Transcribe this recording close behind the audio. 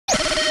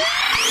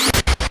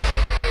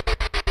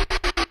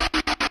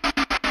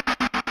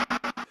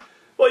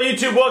Hello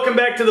YouTube, welcome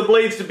back to the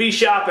Blades to Be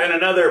shop and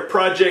another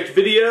project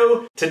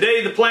video.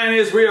 Today the plan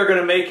is we are going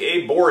to make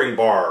a boring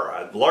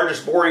bar. The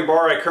largest boring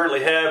bar I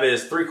currently have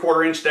is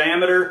 3/4 inch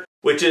diameter,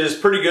 which is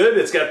pretty good.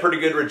 It's got pretty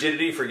good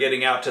rigidity for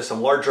getting out to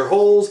some larger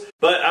holes,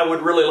 but I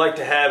would really like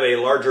to have a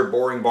larger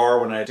boring bar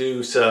when I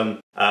do some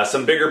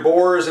bigger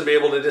bores and be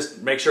able to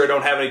just make sure I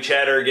don't have any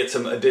chatter, get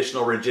some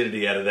additional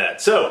rigidity out of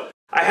that. So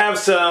I have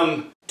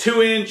some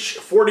 2-inch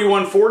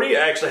 4140.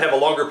 I actually have a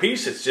longer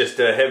piece. It's just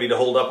heavy to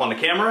hold up on the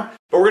camera.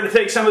 But we're going to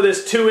take some of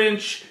this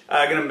 2-inch,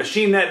 going to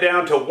machine that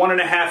down to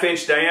 1.5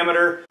 inch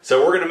diameter. So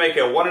we're going to make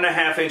a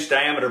 1.5 inch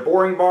diameter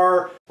boring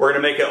bar. We're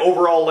going to make an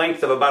overall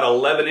length of about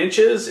 11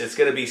 inches. It's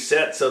going to be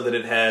set so that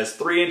it has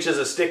 3 inches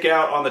of stick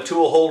out on the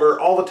tool holder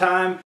all the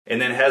time, and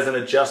then has an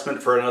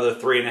adjustment for another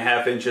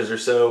 3.5 inches or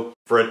so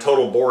for a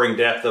total boring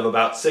depth of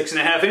about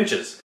 6.5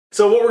 inches.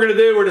 So what we're going to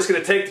do, we're just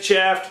going to take the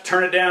shaft,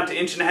 turn it down to 1.5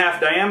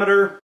 inch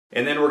diameter,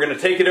 and then we're going to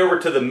take it over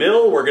to the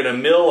mill. We're going to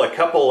mill a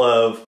couple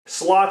of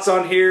slots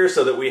on here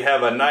so that we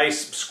have a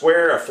nice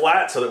square, a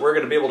flat, so that we're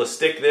going to be able to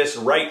stick this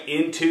right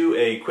into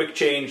a quick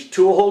change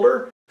tool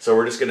holder. So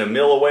we're just going to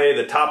mill away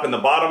the top and the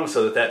bottom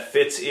so that that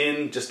fits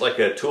in just like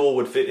a tool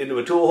would fit into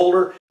a tool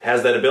holder.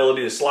 Has that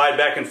ability to slide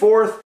back and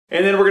forth.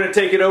 And then we're going to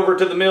take it over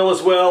to the mill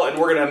as well, and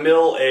we're going to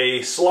mill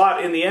a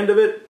slot in the end of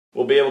it.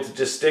 We'll be able to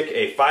just stick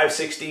a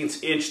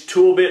 5/16 inch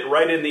tool bit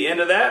right in the end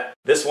of that.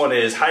 This one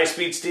is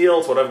high-speed steel.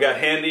 It's what I've got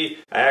handy.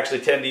 I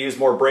actually tend to use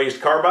more brazed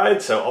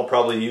carbide, so I'll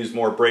probably use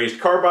more brazed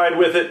carbide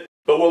with it.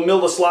 But we'll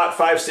mill the slot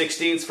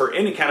 5/16 for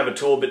any kind of a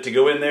tool bit to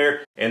go in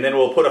there, and then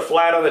we'll put a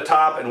flat on the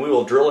top, and we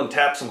will drill and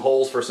tap some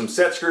holes for some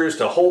set screws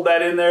to hold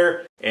that in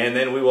there, and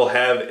then we will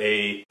have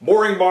a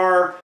boring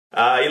bar.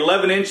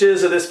 11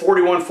 inches of this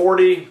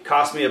 4140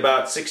 cost me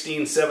about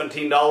 $16,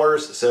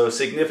 $17, so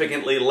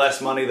significantly less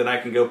money than I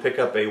can go pick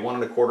up a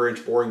 1.25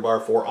 inch boring bar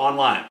for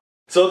online.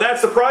 So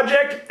that's the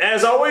project.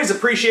 As always,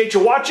 appreciate you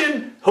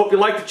watching. Hope you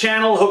like the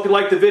channel. Hope you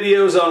like the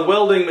videos on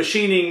welding,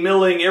 machining,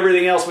 milling,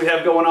 everything else we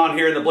have going on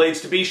here in the Blades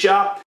to Be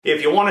shop.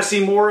 If you want to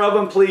see more of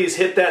them, please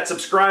hit that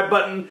subscribe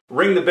button.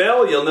 Ring the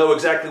bell. You'll know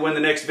exactly when the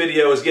next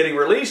video is getting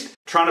released.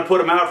 Trying to put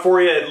them out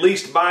for you at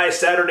least by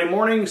Saturday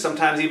morning,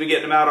 sometimes even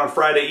getting them out on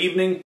Friday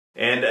evening.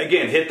 And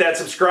again, hit that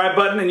subscribe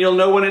button and you'll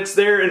know when it's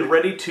there and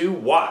ready to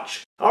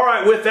watch. All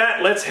right, with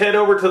that, let's head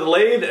over to the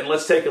lathe and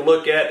let's take a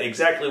look at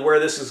exactly where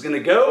this is going to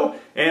go.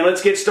 And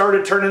let's get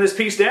started turning this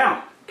piece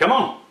down. Come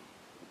on.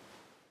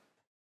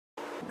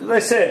 As I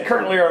said,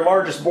 currently our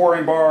largest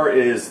boring bar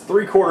is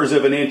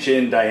 3/4 inch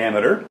in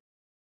diameter.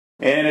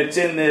 And it's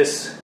in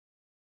this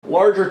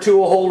larger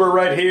tool holder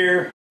right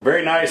here.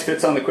 Very nice,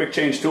 fits on the quick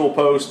change tool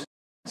post.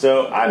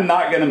 So I'm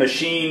not going to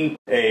machine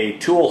a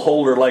tool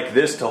holder like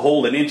this to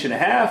hold 1.5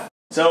 inches.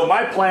 So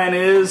my plan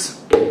is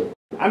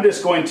I'm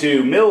just going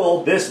to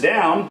mill this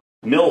down,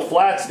 mill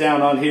flats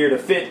down on here to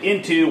fit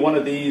into one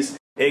of these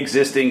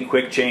existing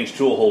quick change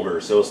tool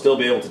holders. So we'll still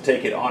be able to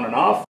take it on and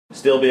off,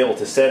 still be able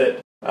to set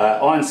it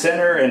on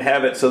center and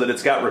have it so that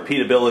it's got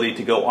repeatability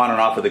to go on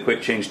and off of the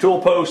quick change tool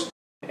post.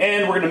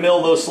 And we're going to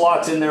mill those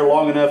slots in there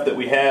long enough that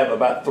we have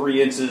about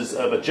 3 inches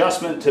of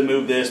adjustment to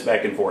move this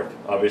back and forth.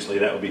 Obviously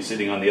that would be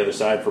sitting on the other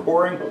side for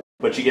boring,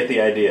 but you get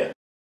the idea.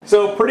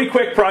 So pretty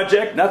quick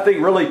project,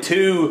 nothing really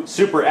too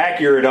super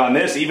accurate on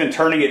this, even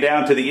turning it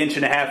down to the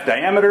 1.5 inch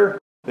diameter.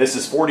 This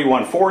is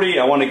 4140.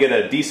 I want to get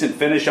a decent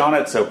finish on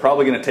it, so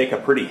probably going to take a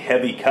pretty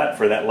heavy cut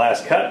for that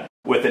last cut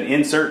with an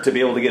insert to be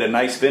able to get a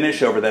nice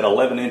finish over that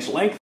 11 inch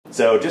length.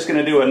 So just going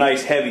to do a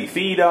nice heavy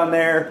feed on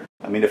there.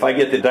 I mean, if I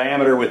get the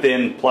diameter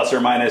within plus or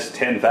minus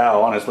 10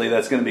 thou, honestly,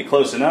 that's going to be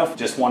close enough.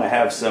 Just want to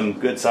have some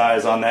good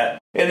size on that.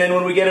 And then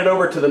when we get it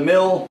over to the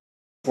mill,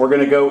 we're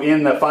going to go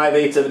in the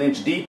 5/8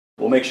 inch deep.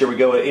 We'll make sure we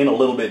go in a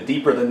little bit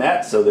deeper than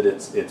that so that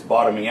it's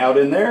bottoming out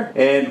in there.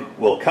 And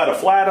we'll cut a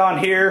flat on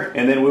here,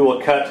 and then we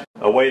will cut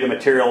away the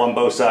material on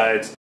both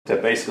sides to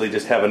basically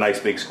just have a nice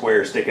big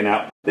square sticking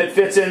out that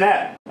fits in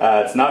that.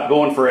 It's not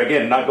going for,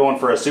 again, not going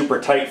for a super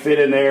tight fit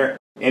in there.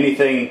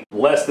 Anything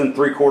less than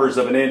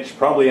 3/4 inch,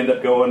 probably end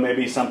up going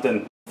maybe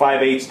something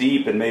 5/8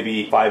 deep and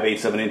maybe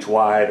 5/8 inch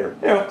wide,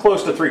 or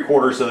close to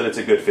 3/4 so that it's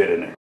a good fit in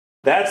there.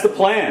 That's the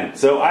plan.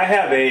 So I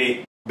have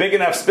a big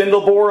enough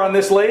spindle bore on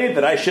this lathe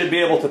that I should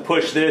be able to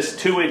push this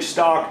 2-inch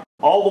stock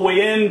all the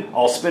way in.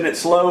 I'll spin it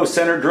slow,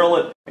 center drill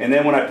it, and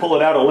then when I pull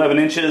it out 11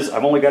 inches,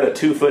 I've only got a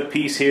 2-foot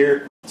piece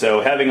here.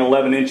 So having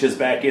 11 inches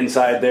back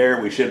inside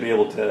there, we should be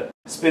able to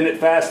spin it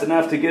fast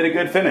enough to get a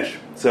good finish.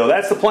 So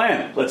that's the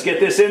plan. Let's get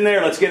this in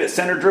there, let's get it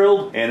center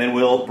drilled, and then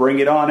we'll bring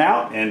it on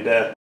out and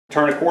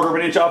turn 1/4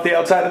 inch off the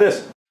outside of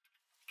this.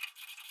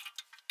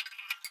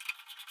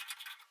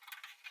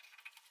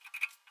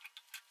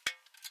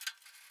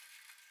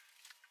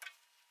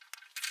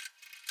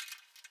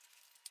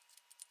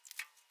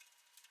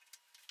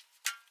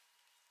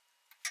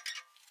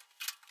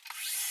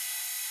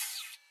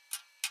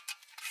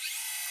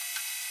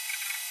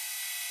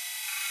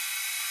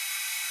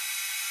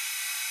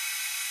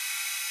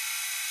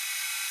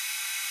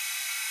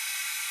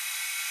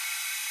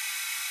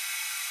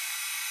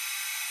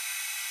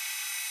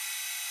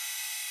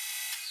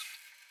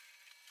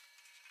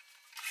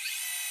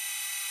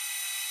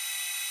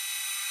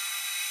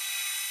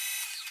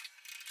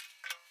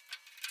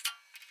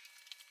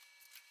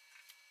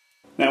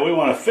 Now we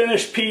want a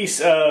finished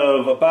piece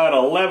of about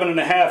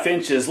 11.5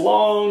 inches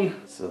long.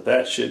 So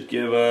that should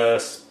give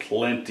us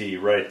plenty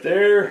right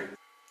there.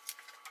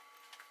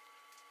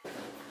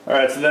 All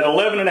right, so that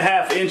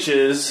 11.5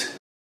 inches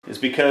is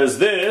because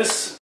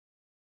this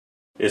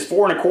is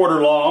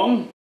 4¼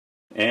 long,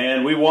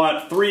 and we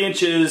want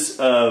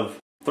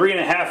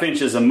 3.5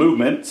 inches of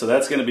movement, so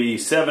that's going to be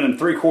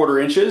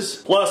 7¾ inches.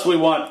 Plus we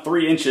want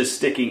 3 inches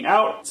sticking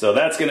out, so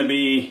that's going to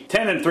be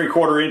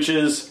 10¾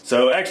 inches.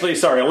 So actually,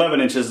 sorry, 11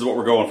 inches is what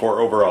we're going for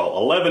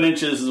overall. 11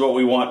 inches is what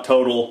we want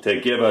total to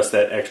give us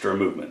that extra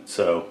movement.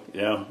 So,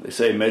 you know, they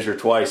say measure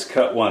twice,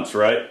 cut once,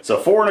 right? So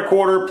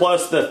 4¼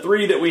 plus the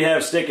 3 that we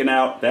have sticking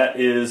out, that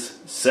is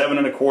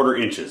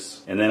 7¼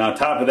 inches. And then on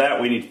top of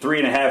that, we need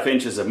 3.5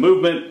 inches of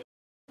movement.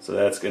 So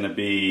that's going to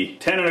be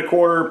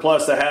 10¼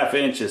 plus a ½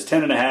 inch is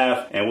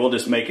 10.5, and we'll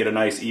just make it a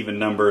nice even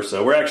number.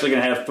 So we're actually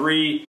going to have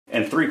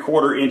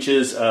 3¾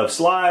 inches of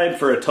slide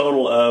for a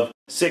total of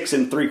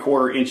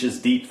 6¾ inches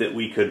deep that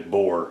we could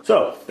bore.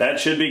 So that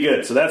should be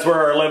good. So that's where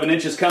our 11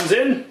 inches comes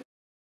in.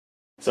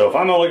 So if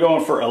I'm only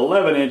going for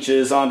 11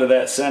 inches onto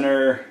that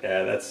center,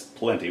 yeah, that's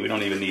plenty. We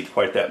don't even need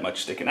quite that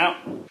much sticking out.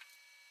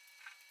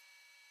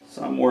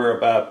 Somewhere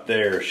about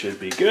there should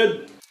be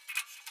good.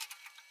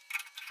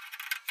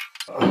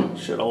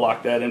 Should have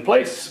locked that in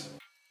place.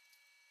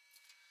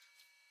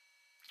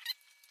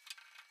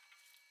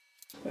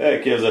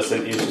 That gives us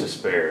an inch to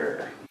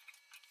spare.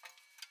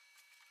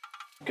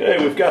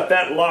 Okay, we've got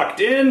that locked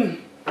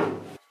in.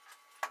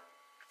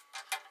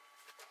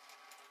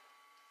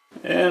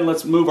 And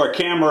let's move our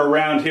camera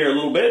around here a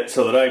little bit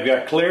so that I've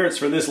got clearance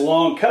for this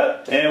long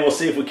cut. And we'll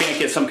see if we can't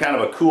get some kind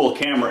of a cool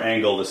camera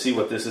angle to see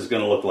what this is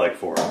going to look like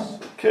for us.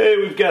 Okay,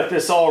 we've got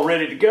this all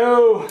ready to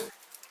go.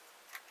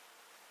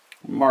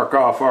 Mark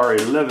off our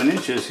 11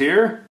 inches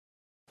here.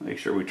 Make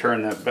sure we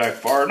turn that back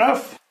far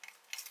enough.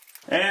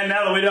 And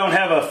now that we don't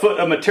have a foot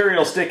of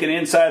material sticking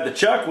inside the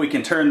chuck, we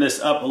can turn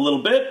this up a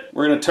little bit.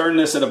 We're going to turn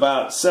this at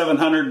about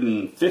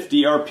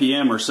 750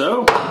 RPM or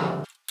so.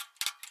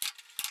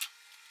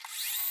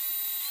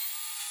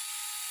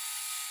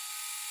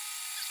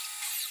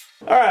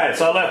 Alright,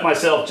 so I left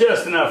myself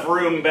just enough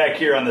room back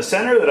here on the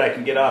center that I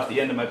can get off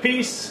the end of my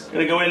piece.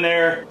 Gonna go in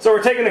there. So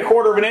we're taking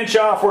 1/4 inch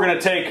off. We're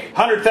gonna take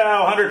 100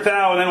 thou, 100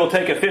 thou, and then we'll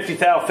take a 50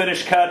 thou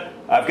finish cut.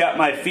 I've got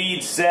my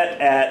feed set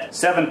at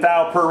 7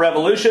 thou per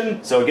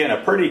revolution. So again, a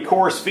pretty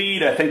coarse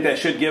feed. I think that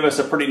should give us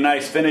a pretty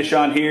nice finish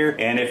on here.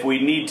 And if we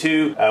need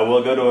to,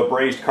 we'll go to a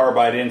brazed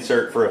carbide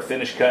insert for a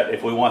finish cut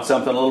if we want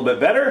something a little bit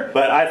better.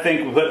 But I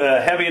think we put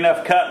a heavy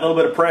enough cut, a little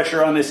bit of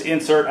pressure on this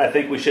insert, I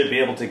think we should be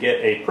able to get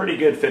a pretty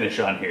good finish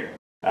on here.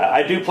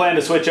 I do plan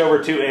to switch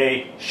over to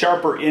a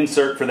sharper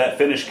insert for that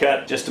finish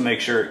cut just to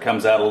make sure it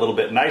comes out a little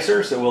bit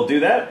nicer, so we'll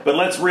do that. But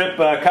let's rip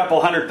a couple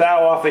 100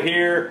 thou off of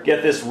here,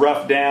 get this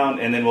roughed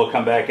down, and then we'll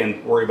come back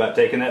and worry about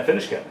taking that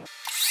finish cut.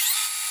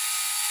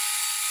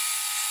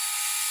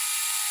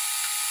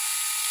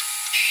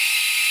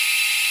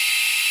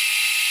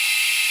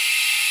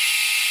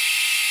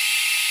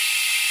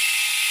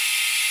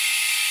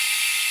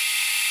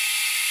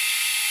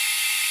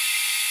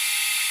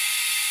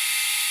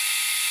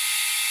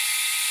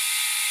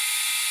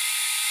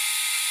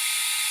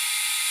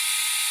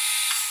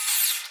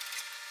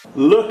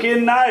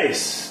 Looking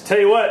nice. Tell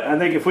you what, I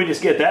think if we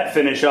just get that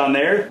finish on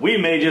there, we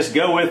may just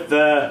go with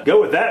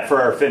that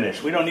for our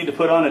finish. We don't need to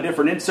put on a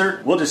different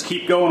insert. We'll just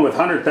keep going with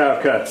 100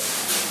 thou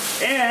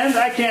cuts. And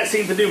I can't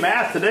seem to do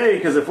math today,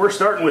 because if we're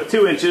starting with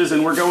 2 inches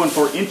and we're going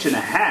for 1.5 inches,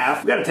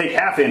 we've got to take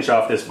 ½ inch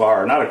off this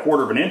bar, not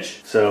 1/4 inch.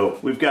 So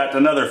we've got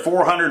another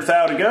 400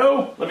 thou to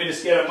go. Let me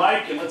just get a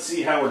mic and let's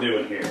see how we're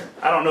doing here.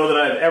 I don't know that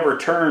I've ever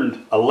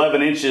turned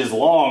 11 inches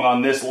long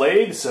on this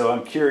lathe, so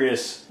I'm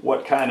curious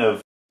what kind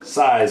of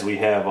size we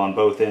have on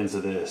both ends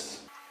of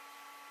this.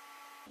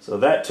 So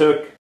that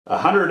took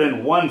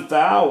 101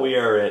 thou. We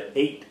are at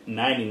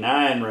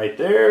 899 right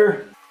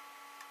there.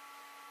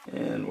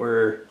 And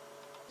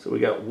so we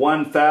got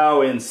 1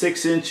 thou in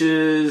 6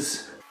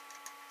 inches,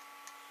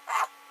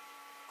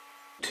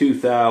 2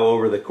 thou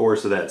over the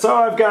course of that. So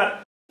I've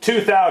got 2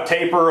 thou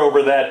taper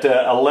over that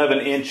 11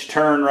 inch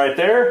turn right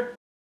there.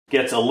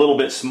 Gets a little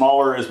bit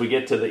smaller as we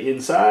get to the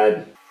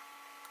inside.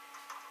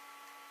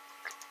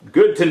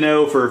 Good to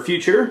know for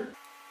future.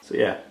 So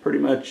yeah, pretty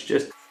much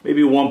just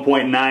maybe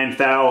 1.9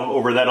 thou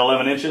over that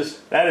 11 inches.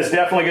 That is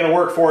definitely going to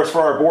work for us for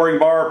our boring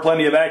bar.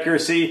 Plenty of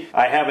accuracy.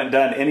 I haven't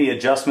done any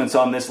adjustments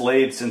on this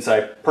lathe since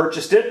I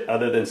purchased it,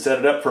 other than set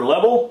it up for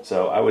level.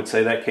 So I would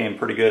say that came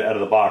pretty good out of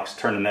the box,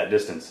 turning that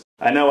distance.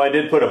 I know I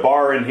did put a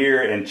bar in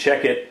here and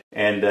check it,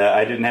 and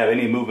I didn't have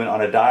any movement on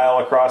a dial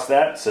across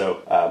that.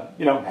 So,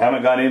 you know,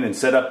 haven't gone in and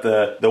set up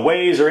the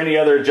ways or any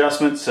other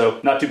adjustments, so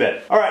not too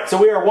bad. All right, so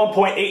we are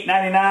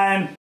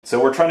 1.899. So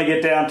we're trying to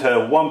get down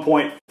to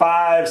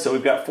 1.5, so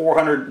we've got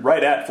 400,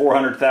 right at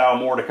 400 thou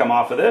more to come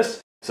off of this.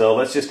 So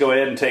let's just go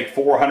ahead and take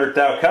 400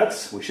 thou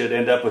cuts. We should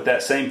end up with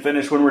that same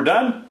finish when we're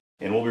done,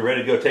 and we'll be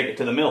ready to go take it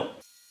to the mill.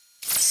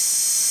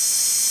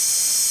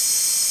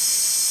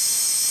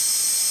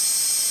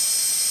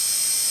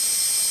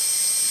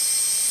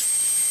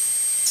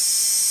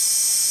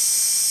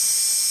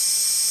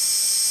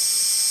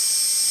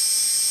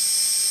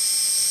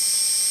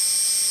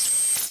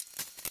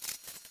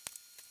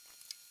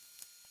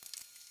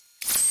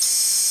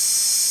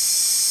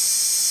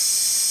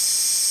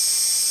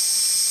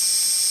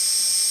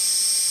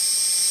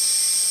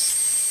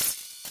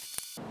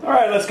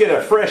 right, let's get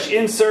a fresh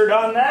insert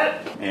on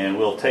that, and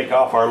we'll take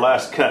off our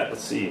last cut.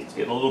 Let's see, it's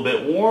getting a little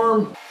bit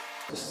warm.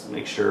 Just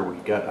make sure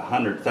we've got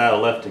 100 thou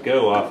left to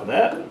go off of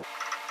that.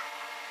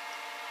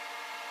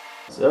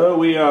 So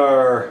we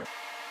are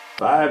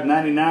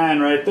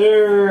 $5.99 right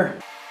there,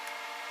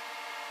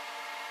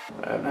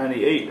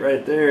 $5.98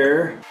 right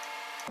there,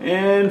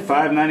 and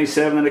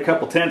 $5.97 and a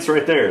couple tenths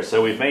right there.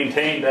 So we've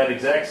maintained that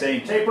exact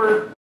same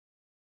taper.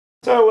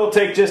 So we'll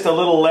take just a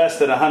little less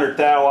than 100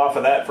 thou off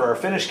of that for our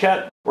finish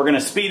cut. We're going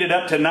to speed it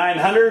up to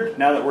 900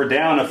 now that we're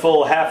down a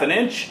full ½ an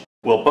inch.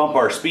 We'll bump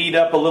our speed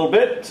up a little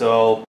bit,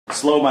 so I'll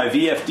slow my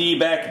VFD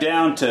back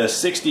down to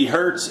 60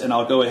 Hertz, and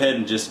I'll go ahead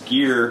and just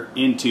gear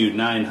into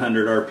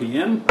 900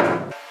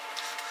 RPM.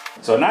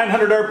 So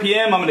 900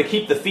 RPM, I'm going to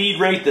keep the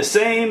feed rate the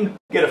same,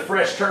 get a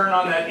fresh turn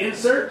on that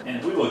insert,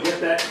 and we will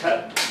get that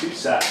cut to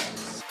size.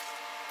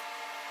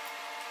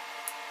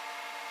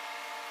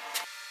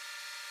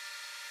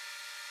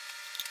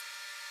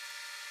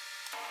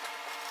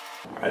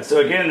 Alright,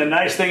 so again, the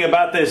nice thing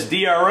about this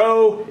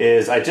DRO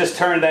is I just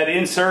turned that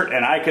insert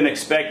and I can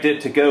expect it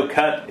to go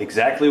cut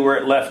exactly where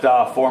it left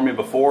off for me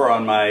before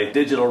on my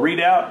digital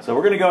readout. So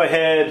we're going to go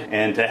ahead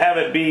and to have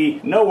it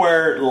be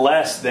nowhere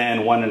less than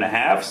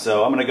 1.5,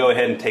 so I'm going to go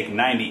ahead and take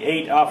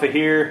 98 off of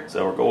here.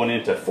 So we're going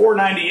into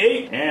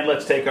 498, and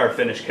let's take our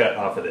finish cut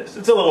off of this.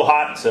 It's a little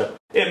hot, so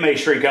it may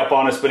shrink up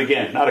on us, but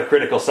again, not a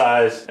critical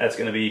size. That's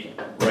going to be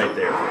right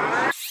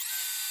there.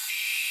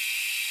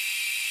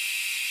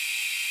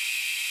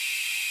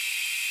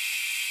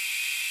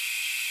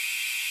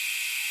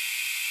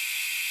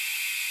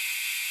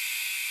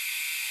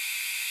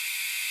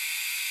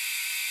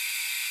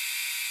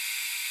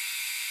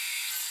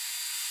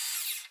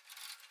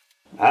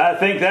 I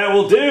think that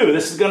will do.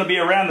 This is going to be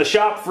around the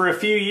shop for a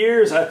few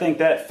years. I think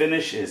that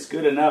finish is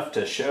good enough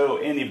to show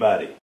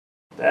anybody.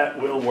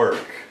 That will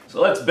work.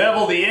 So let's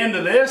bevel the end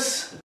of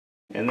this,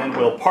 and then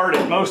we'll part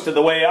it most of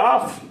the way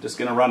off. I'm just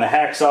going to run a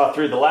hacksaw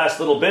through the last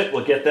little bit.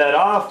 We'll get that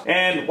off.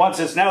 And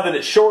now that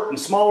it's short and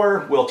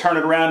smaller, we'll turn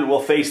it around and we'll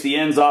face the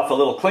ends off a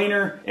little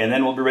cleaner. And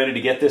then we'll be ready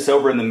to get this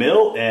over in the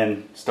mill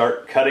and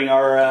start cutting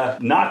our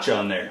notch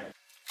on there.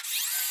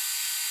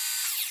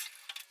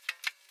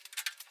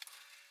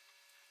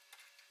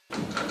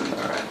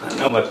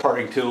 Now my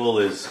parting tool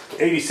is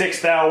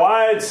 86 thou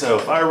wide, so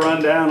if I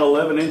run down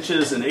 11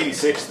 inches and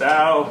 86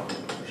 thou,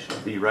 we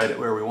should be right at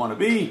where we want to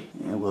be.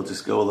 And we'll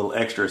just go a little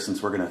extra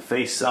since we're going to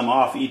face some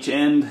off each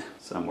end,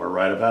 somewhere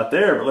right about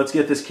there. But let's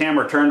get this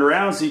camera turned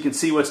around so you can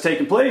see what's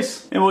taking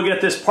place. And we'll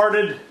get this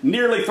parted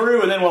nearly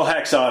through, and then we'll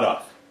hacksaw it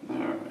off. All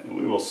right,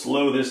 we will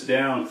slow this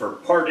down for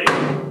parting.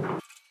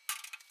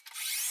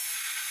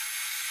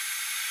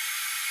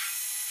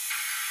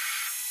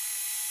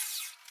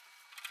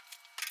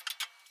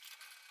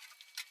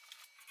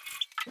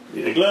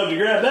 Need a glove to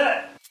grab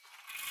that.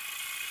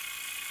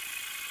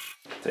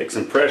 Take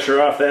some pressure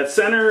off that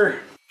center.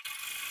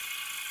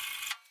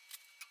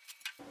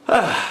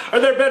 Are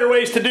there better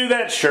ways to do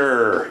that?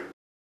 Sure.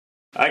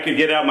 I could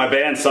get out my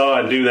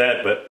bandsaw and do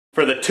that, but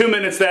for the 2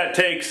 minutes that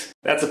takes,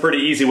 that's a pretty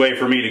easy way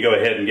for me to go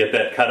ahead and get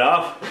that cut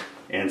off.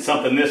 And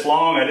something this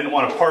long, I didn't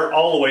want to part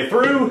all the way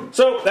through,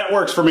 so that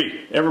works for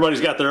me.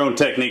 Everybody's got their own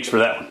techniques for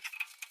that one.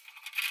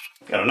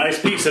 Got a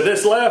nice piece of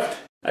this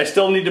left. I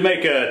still need to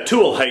make a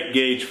tool height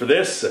gauge for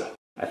this, so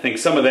I think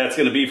some of that's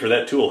going to be for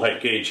that tool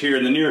height gauge here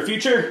in the near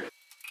future.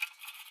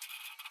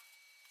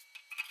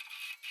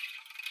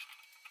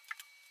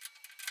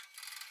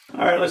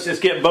 Alright, let's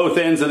just get both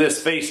ends of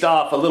this faced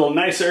off a little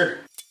nicer.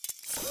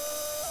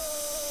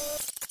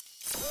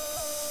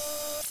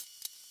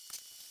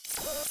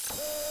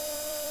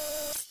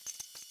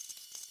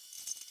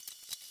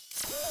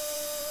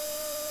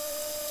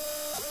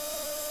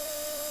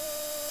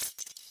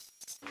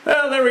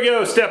 Well, there we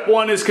go. Step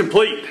one is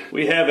complete.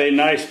 We have a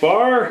nice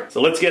bar.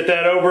 So let's get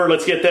that over.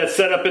 Let's get that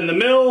set up in the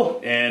mill,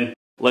 and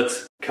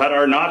let's cut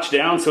our notch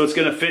down so it's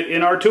going to fit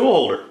in our tool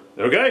holder.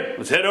 Okay,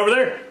 let's head over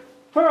there.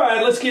 All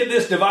right, let's get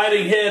this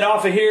dividing head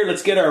off of here.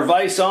 Let's get our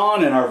vise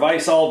on and our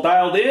vise all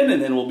dialed in,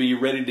 and then we'll be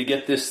ready to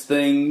get this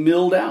thing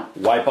milled out.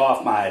 Wipe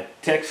off my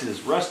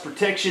Texas rust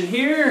protection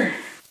here.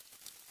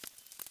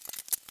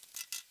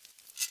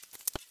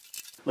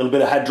 A little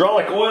bit of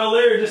hydraulic oil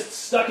there just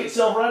stuck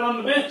itself right on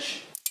the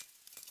bench.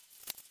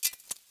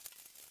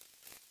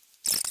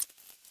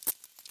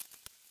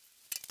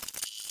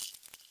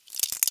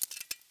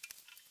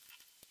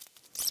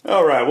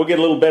 All right, we'll get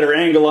a little better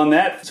angle on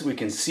that so we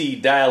can see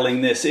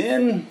dialing this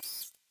in.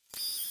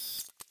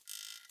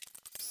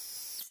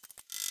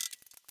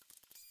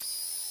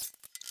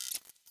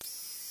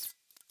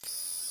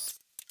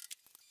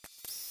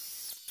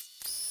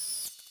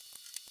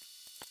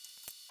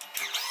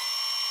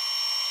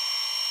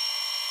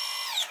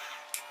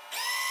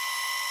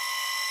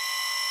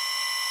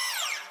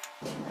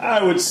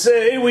 I would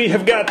say we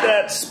have got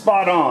that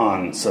spot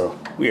on, so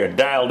we are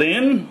dialed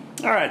in.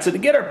 All right, so to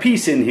get our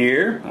piece in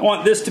here, I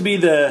want this to be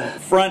the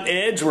front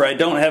edge where I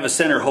don't have a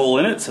center hole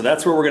in it, so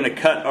that's where we're going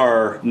to cut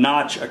our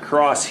notch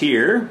across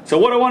here. So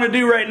what I want to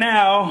do right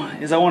now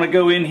is I want to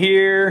go in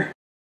here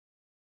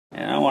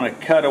and I want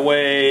to cut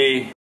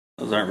away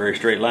Those aren't very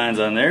straight lines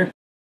on there.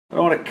 But I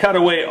want to cut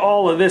away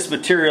all of this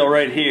material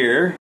right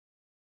here.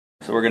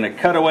 So we're going to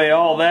cut away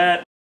all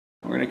that.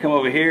 We're going to come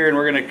over here and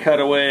we're going to cut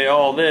away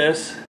all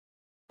this.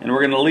 And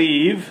we're going to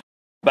leave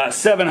about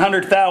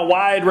 700 thou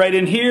wide right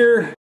in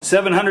here.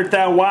 700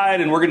 thou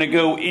wide, and we're going to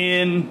go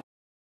in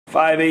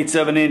 5/8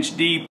 of an inch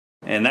deep.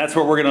 And that's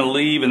what we're going to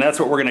leave, and that's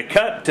what we're going to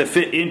cut to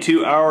fit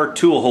into our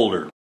tool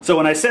holder. So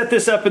when I set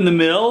this up in the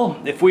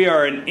mill, if we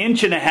are 1.5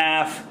 inches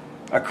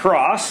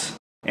across,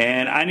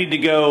 and I need to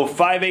go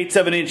 5/8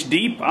 of an inch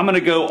deep, I'm going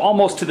to go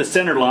almost to the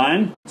center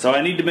line. So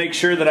I need to make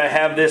sure that I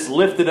have this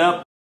lifted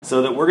up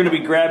so that we're going to be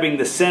grabbing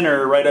the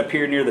center right up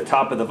here near the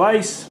top of the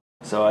vise.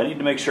 So I need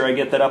to make sure I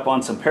get that up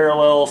on some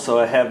parallel, so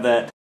I have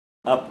that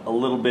up a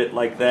little bit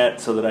like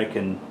that so that I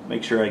can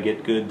make sure I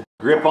get good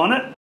grip on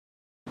it.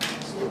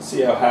 So let's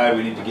see how high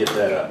we need to get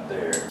that up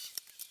there.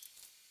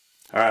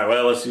 Alright,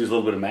 well, let's use a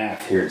little bit of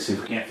math here and see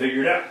if we can't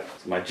figure it out.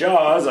 So my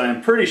jaws,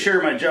 I'm pretty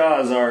sure my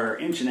jaws are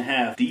 1.5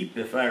 inches deep,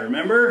 if I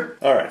remember.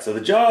 Alright, so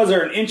the jaws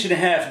are 1.5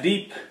 inches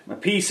deep. My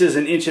piece is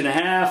 1.5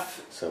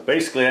 inches. So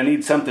basically I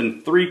need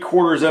something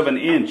 3/4 of an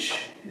inch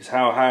is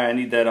how high I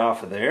need that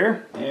off of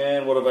there.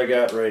 And what have I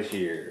got right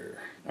here?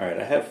 Alright,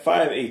 I have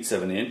 5/8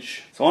 of an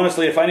inch. So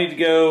honestly, if I need to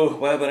go,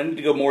 well, but I need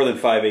to go more than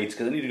 5/8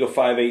 because I need to go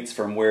 5/8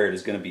 from where it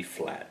is going to be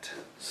flat.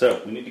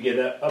 So we need to get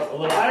that up a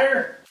little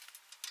higher.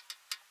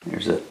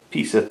 There's a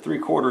piece of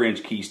 3/4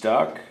 inch key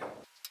stock.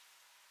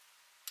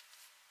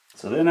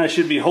 So then I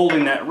should be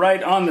holding that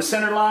right on the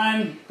center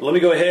line. Let me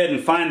go ahead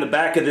and find the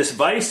back of this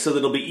vise so that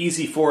it'll be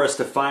easy for us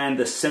to find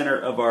the center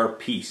of our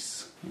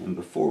piece. And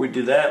before we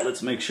do that,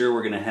 let's make sure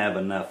we're going to have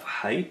enough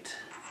height.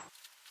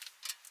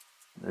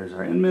 There's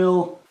our end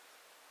mill.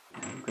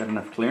 We've got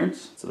enough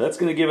clearance. So that's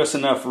going to give us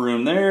enough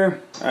room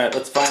there. Alright,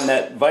 let's find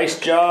that vise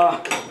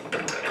jaw.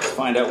 Let's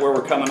find out where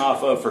we're coming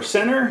off of for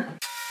center.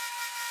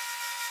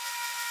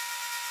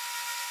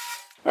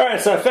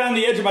 Alright, so I found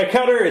the edge of my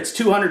cutter. It's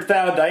 200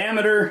 thou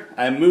diameter.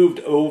 I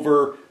moved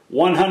over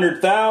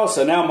 100 thou,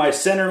 so now my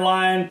center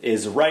line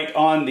is right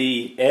on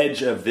the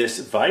edge of this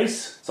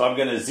vise. So I'm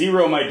going to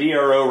zero my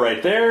DRO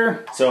right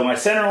there. So my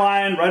center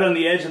line right on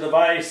the edge of the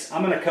vise,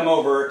 I'm going to come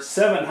over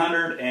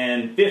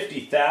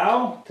 750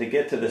 thou to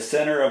get to the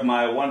center of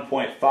my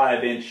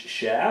 1.5 inch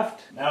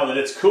shaft. Now that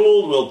it's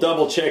cooled, we'll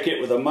double check it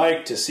with a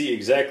mic to see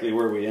exactly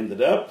where we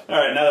ended up.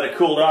 Alright, now that it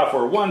cooled off,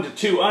 we're 1 to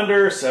 2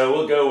 under, so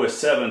we'll go with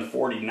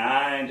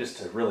 749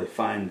 just to really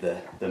find the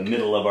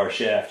middle of our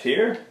shaft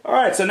here.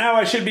 Alright, so now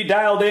I should be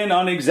dialed in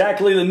on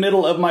exactly the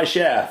middle of my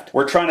shaft.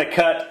 We're trying to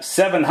cut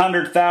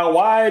 700 thou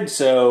wide,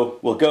 so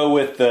we'll go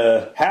with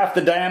half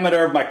the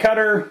diameter of my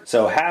cutter,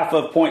 so half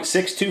of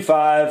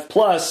 0.625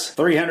 plus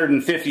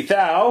 350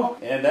 thou,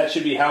 and that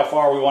should be how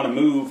far we want to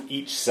move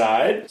each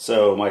side.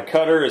 So my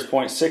cutter is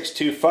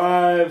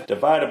 0.625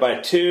 divided by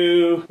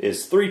 2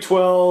 is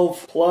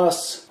 312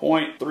 plus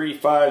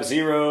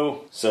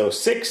 0.350, so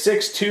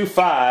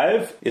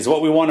 6625 is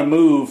what we want to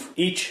move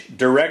each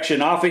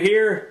direction off of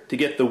here to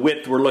get the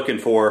width we're looking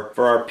for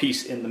our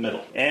piece in the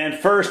middle. And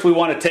first we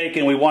want to take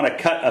and we want to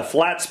cut a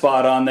flat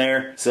spot on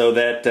there so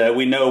that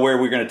we know where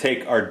we're going to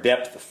take our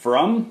depth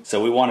from.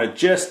 So we want to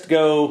just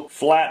go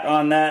flat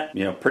on that,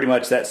 you know, pretty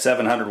much that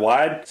 700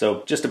 wide,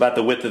 so just about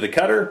the width of the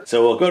cutter.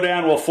 So we'll go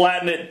down, we'll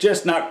flatten it,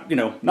 just not, you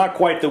know, not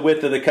quite the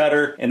width of the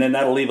cutter, and then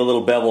that'll leave a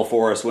little bevel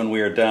for us when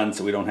we are done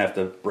so we don't have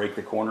to break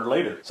the corner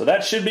later. So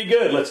that should be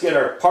good. Let's get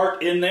our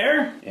part in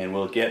there and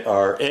we'll get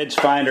our edge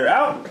finder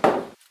out.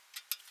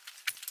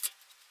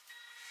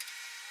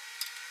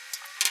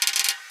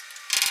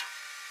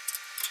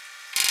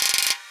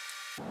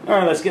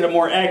 Alright, let's get a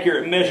more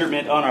accurate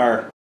measurement on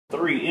our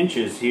 3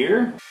 inches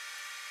here.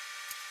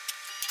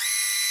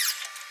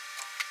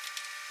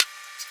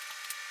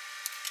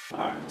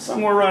 Alright,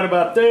 somewhere right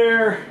about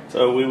there.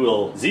 So we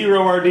will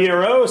zero our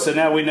DRO, so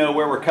now we know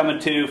where we're coming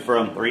to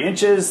from 3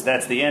 inches.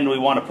 That's the end we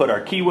want to put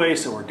our keyway,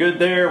 so we're good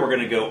there. We're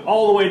going to go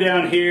all the way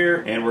down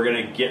here and we're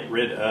going to get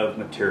rid of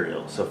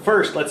material. So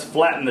first, let's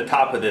flatten the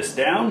top of this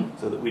down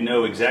so that we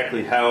know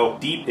exactly how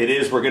deep it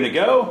is we're going to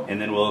go, and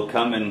then we'll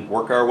come and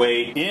work our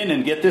way in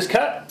and get this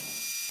cut.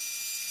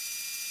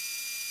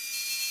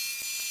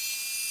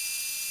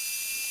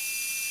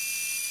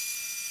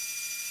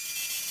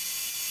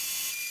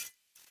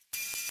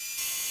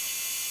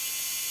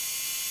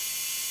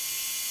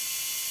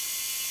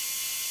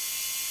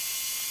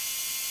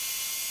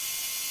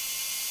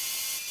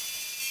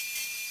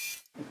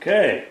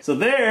 Okay, so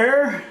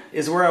there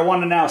is where I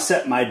want to now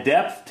set my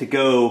depth to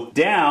go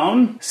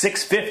down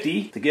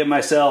 650 to give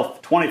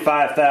myself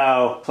 25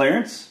 thou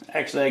clearance.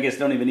 Actually, I guess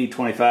don't even need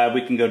 25.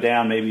 We can go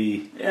down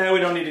maybe, yeah, we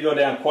don't need to go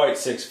down quite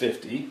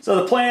 650. So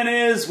the plan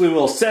is we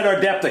will set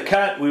our depth of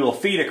cut. We will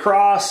feed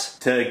across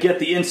to get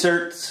the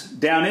inserts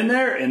down in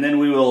there, and then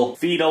we will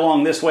feed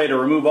along this way to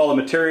remove all the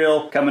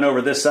material. Coming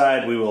over this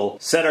side, we will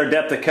set our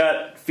depth of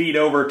cut, feed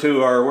over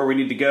to our where we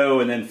need to go,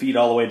 and then feed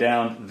all the way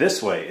down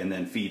this way and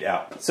then feed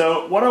out.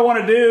 So what I want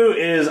to do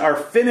is our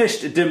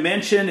finished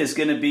dimension is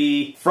going to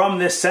be from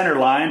this center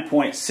line,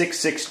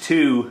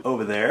 0.662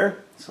 over there.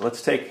 So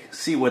let's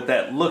see what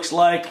that looks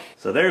like.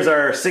 So there's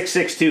our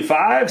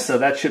 6625, so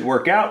that should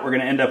work out. We're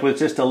going to end up with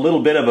just a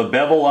little bit of a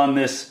bevel on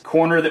this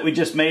corner that we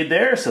just made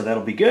there, so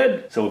that'll be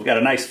good. So we've got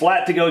a nice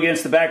flat to go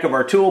against the back of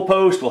our tool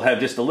post. We'll have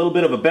just a little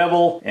bit of a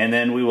bevel, and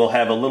then we will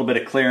have a little bit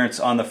of clearance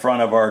on the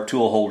front of our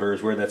tool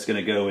holders where that's going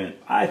to go in.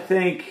 I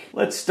think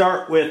let's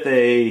start with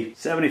a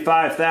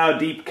 75 thou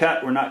deep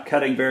cut. We're not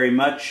cutting very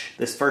much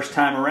this first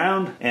time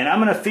around. And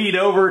I'm going to feed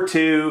over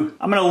to,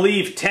 I'm going to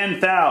leave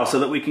 10 thou so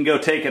that we can go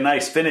take a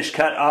nice finish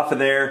cut off of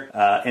there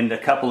in a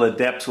couple of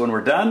depths when we're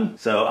done.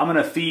 So I'm going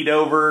to feed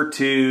over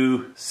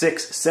to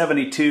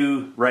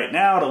 672 right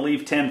now to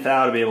leave 10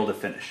 thou to be able to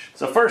finish.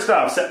 So first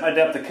off, set my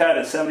depth of cut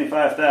at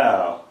 75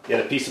 thou.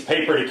 Get a piece of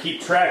paper to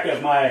keep track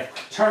of my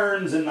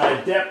turns and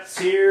my depths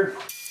here.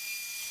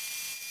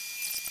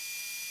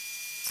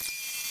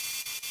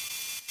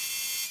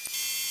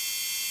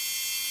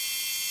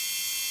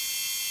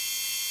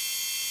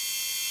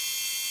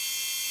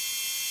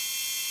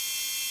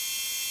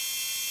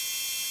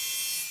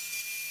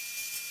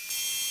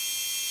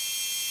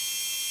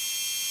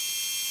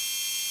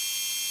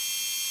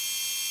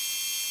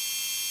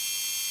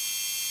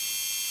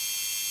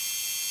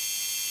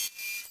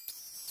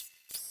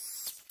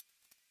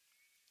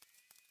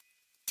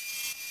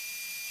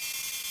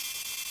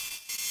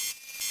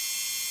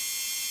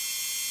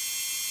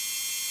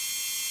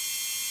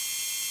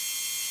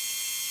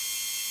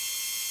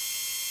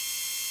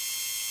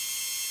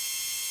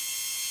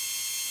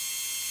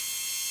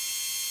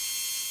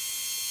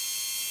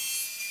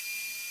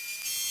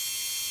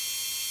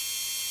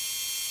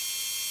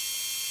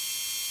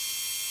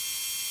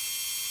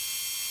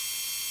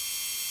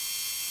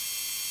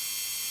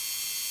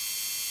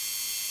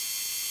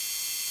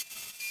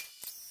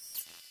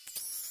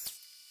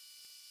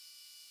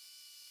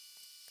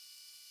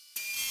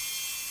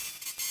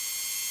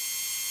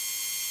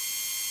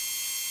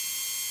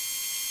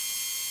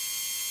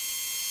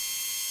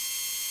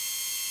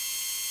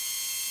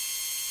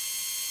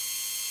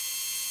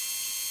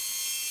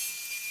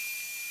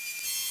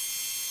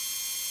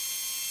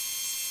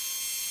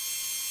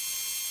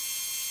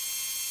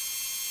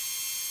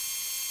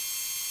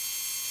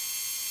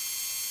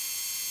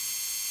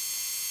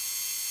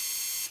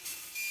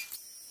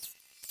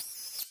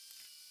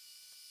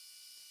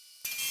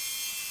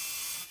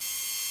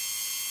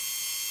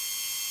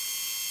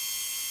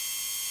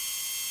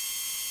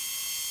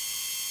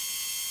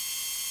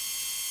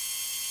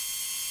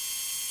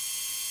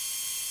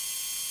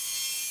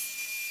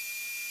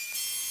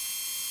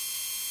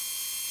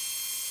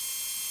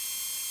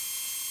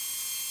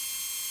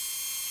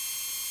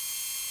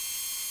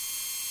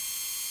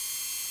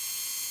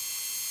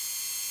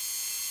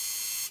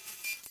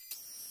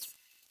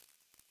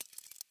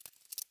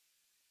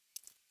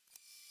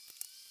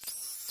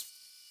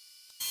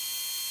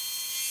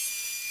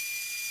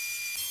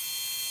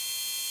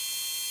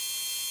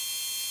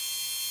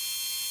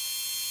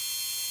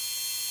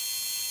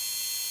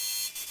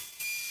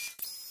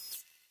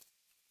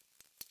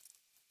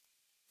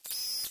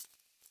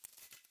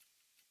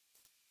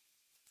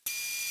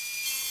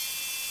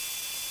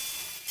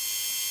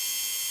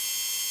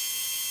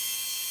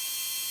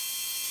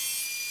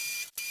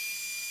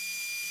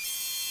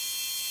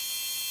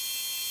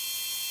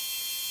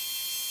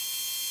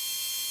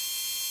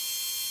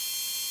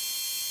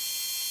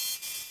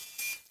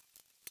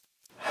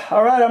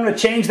 All right, I'm going to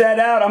change that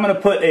out. I'm going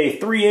to put a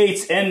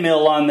 3/8 end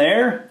mill on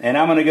there, and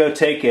I'm going to go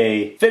take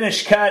a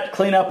finish cut,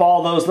 clean up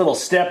all those little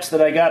steps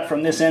that I got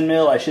from this end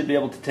mill. I should be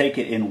able to take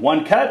it in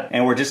one cut,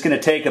 and we're just going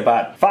to take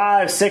about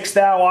 5-6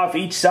 thou off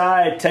each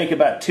side, take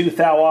about 2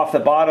 thou off the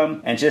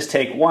bottom, and just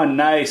take one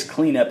nice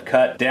cleanup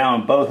cut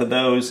down both of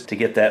those to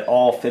get that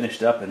all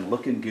finished up and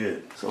looking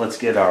good. So let's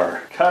get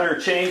our cutter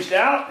changed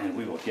out, and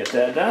we will get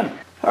that done.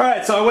 All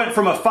right, so I went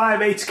from a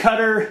 5/8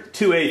 cutter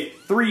to a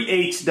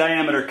 3/8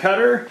 diameter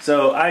cutter.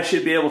 So I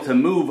should be able to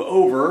move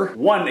over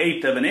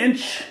 1/8 of an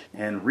inch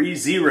and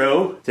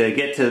re-zero to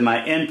get to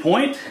my end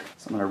point.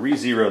 So I'm gonna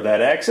re-zero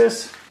that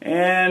axis.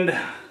 And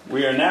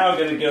we are now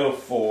going to go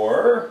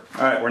for,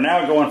 all right, we're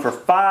now going for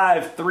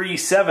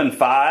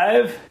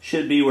 5.375.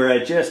 Should be where I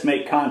just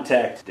make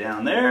contact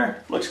down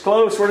there. Looks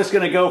close. We're just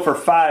going to go for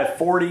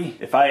 5.40.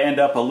 If I end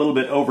up a little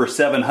bit over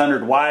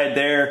 700 wide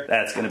there,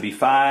 that's going to be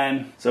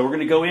fine. So we're going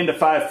to go into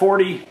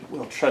 5.40.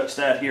 We'll touch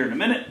that here in a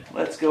minute.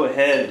 Let's go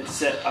ahead and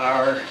set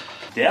our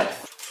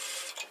depth.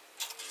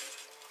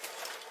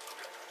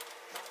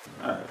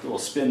 All right, we'll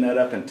spin that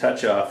up and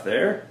touch off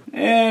there.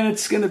 And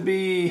it's gonna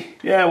be,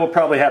 yeah, we'll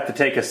probably have to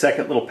take a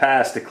second little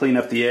pass to clean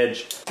up the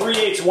edge.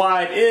 3/8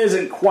 wide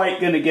isn't quite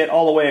gonna get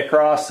all the way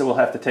across, so we'll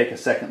have to take a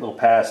second little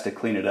pass to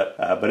clean it up.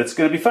 But it's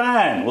gonna be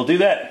fine, we'll do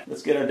that.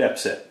 Let's get our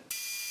depth set.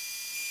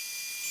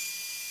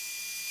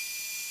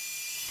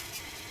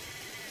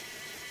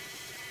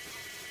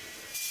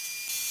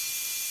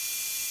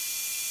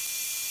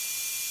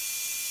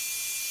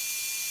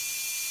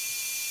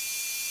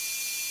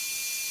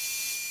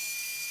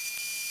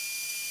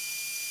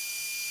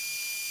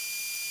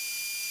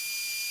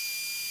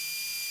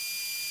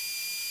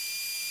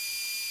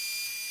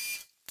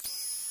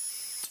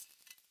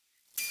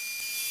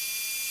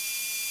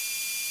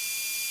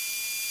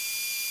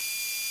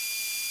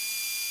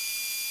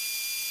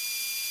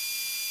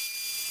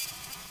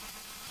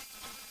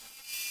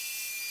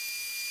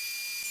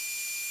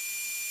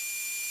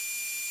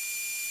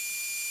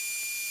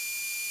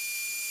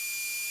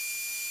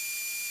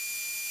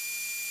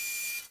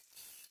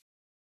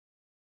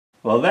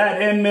 Well,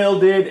 that end mill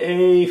did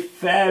a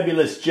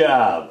fabulous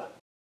job.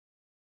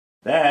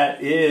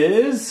 That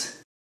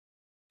is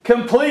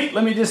complete.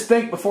 Let me just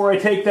think before I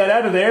take that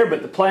out of there,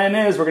 but the plan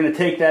is we're going to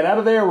take that out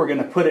of there, we're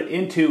going to put it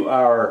into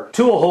our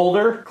tool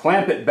holder,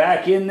 clamp it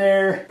back in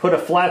there, put a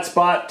flat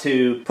spot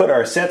to put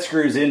our set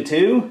screws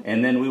into,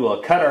 and then we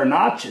will cut our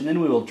notch, and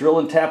then we will drill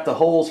and tap the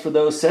holes for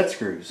those set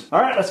screws. All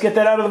right, let's get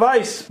that out of the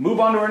vise. Move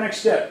on to our next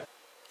step.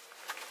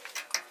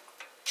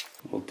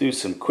 We'll do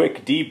some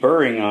quick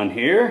deburring on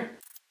here.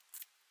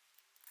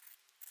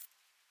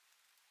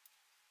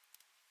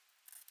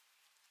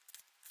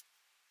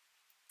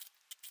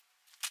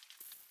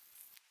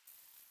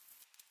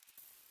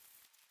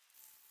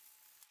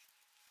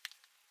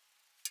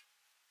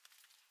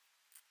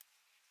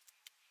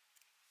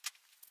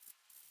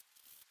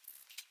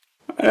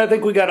 I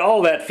think we got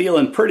all that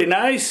feeling pretty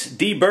nice,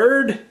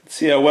 deburred. Let's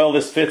see how well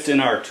this fits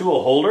in our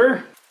tool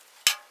holder.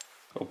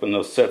 Open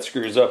those set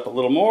screws up a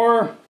little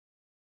more.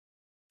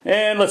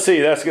 And let's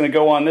see, that's going to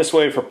go on this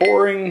way for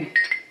boring.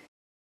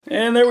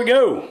 And there we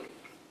go.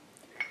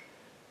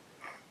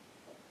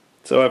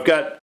 So I've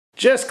got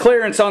just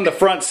clearance on the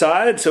front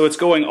side, so it's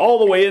going all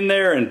the way in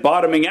there and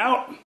bottoming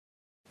out.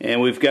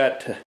 And we've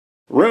got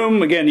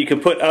room, again, you can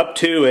put up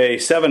to a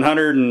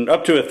 700 and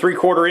up to a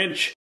 3/4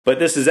 inch. But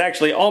this is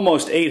actually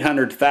almost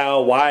 800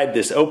 thou wide,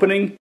 this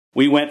opening.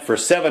 We went for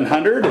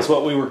 700 is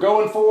what we were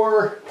going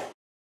for.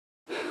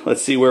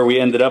 Let's see where we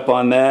ended up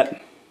on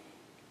that.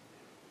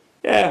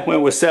 Yeah,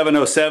 went with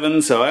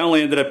 707, so I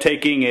only ended up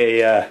taking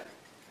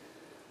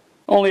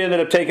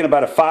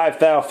about a 5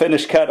 thou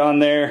finish cut on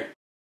there.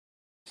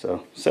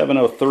 So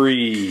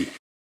 703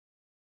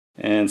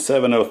 and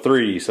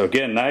 703. So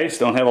again, nice.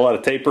 Don't have a lot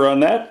of taper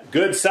on that.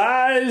 Good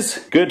size,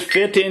 good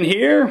fit in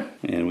here.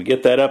 And we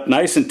get that up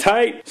nice and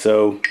tight.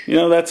 So, you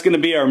know, that's going to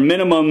be our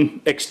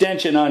minimum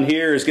extension on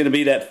here is going to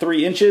be that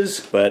 3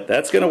 inches, but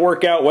that's going to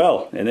work out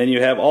well. And then you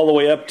have all the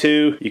way up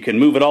to, you can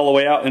move it all the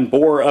way out and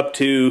bore up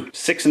to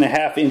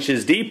 6.5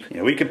 inches deep.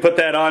 And we could put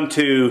that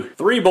onto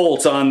 3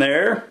 bolts on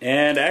there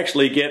and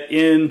actually get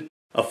in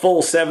a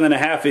full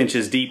 7.5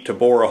 inches deep to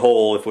bore a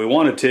hole if we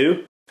wanted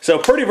to. So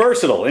pretty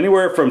versatile,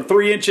 anywhere from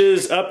 3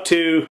 inches up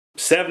to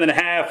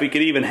 7.5. We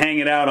could even hang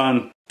it out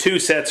on 2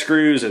 set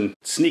screws and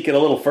sneak it a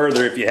little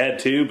further if you had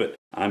to, but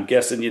I'm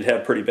guessing you'd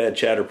have pretty bad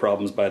chatter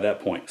problems by that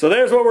point. So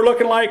there's what we're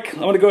looking like.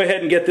 I'm gonna go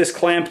ahead and get this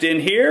clamped in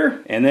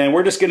here, and then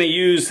we're just gonna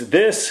use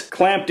this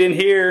clamped in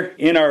here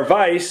in our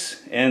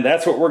vise, and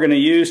that's what we're gonna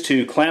use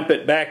to clamp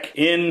it back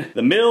in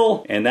the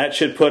mill, and that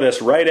should put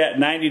us right at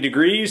 90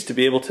 degrees to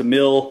be able to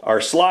mill our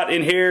slot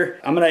in here.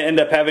 I'm gonna end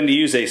up having to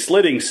use a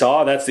slitting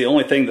saw. That's the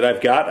only thing that I've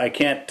got.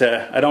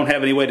 I don't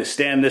have any way to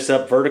stand this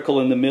up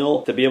vertical in the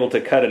mill to be able to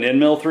cut an end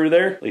mill through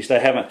there. At least I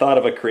haven't thought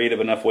of a creative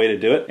enough way to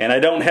do it. And I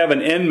don't have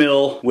an end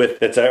mill with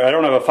I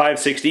don't have a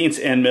 5/16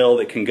 end mill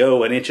that can go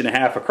 1.5 inches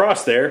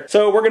across there.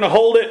 So we're going to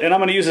hold it, and I'm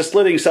going to use a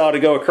slitting saw to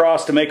go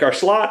across to make our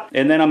slot,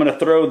 and then I'm going to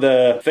throw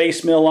the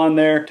face mill on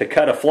there to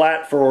cut a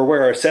flat for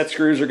where our set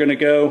screws are going to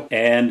go,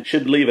 and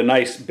should leave a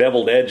nice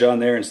beveled edge on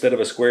there instead of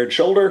a squared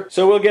shoulder.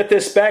 So we'll get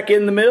this back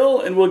in the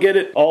mill and we'll get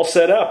it all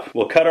set up.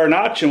 We'll cut our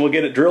notch and we'll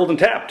get it drilled and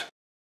tapped.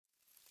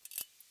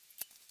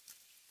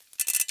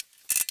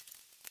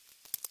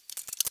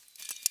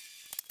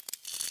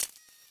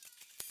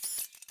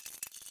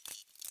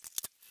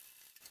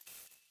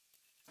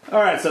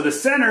 Alright, so the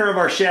center of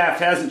our shaft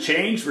hasn't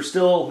changed. We're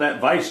still,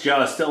 that vice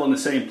jaw is still in the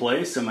same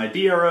place, so my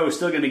DRO is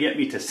still going to get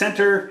me to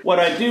center. What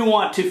I do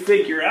want to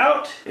figure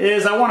out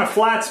is I want a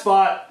flat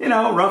spot, you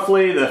know,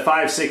 roughly the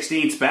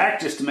 5/16 back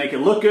just to make it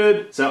look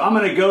good. So I'm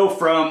going to go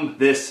from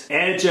this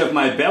edge of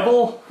my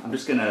bevel. I'm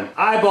just going to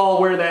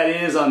eyeball where that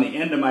is on the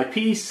end of my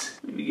piece.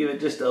 Maybe give it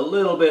just a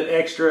little bit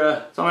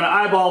extra. So I'm going to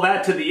eyeball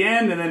that to the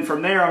end, and then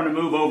from there I'm going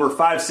to move over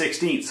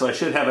 5/16. So I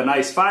should have a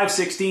nice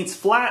 5/16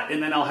 flat,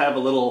 and then I'll have a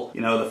little,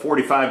 you know, the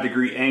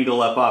 45-degree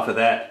angle up off of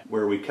that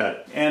where we cut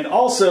it. And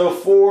also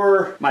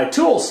for my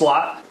tool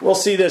slot, we'll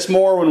see this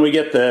more when we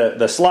get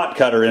the slot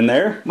cutter in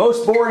there.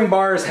 Most boring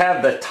bars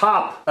have the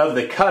top of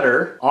the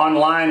cutter on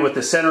line with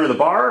the center of the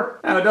bar.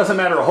 Now it doesn't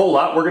matter a whole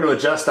lot. We're going to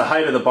adjust the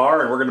height of the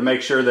bar, and we're going to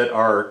make sure that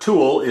our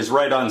tool is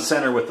right on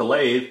center with the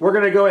lathe. We're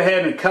going to go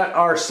ahead and cut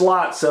our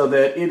slot so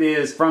that it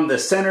is from the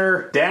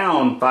center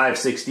down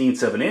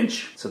 5/16 of an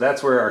inch. So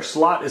that's where our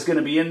slot is going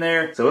to be in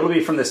there. So it'll be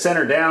from the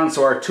center down,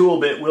 so our tool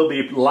bit will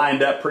be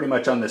lined up pretty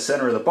much on the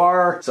center of the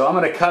bar. So I'm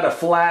going to cut a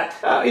flat,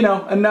 you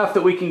know, enough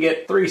that we can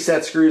get 3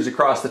 set screws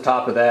across the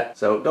top of that.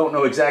 So don't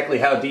know exactly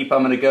how deep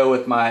I'm going to go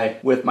with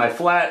my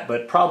flat,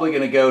 but probably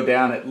going to go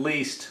down at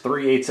least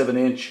 3/8 of an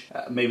inch,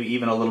 maybe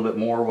even a little bit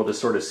more. We'll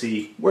just sort of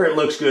see where it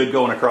looks good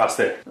going across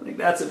there. I think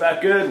that's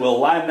about good. We'll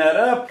line that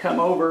up, come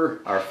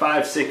over our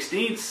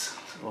 5/16.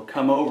 We'll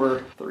come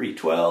over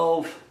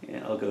 3/12,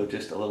 and I'll go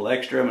just a little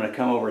extra. I'm going to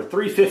come over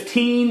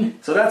 3/15.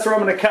 So that's where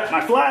I'm going to cut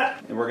my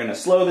flat, and we're going to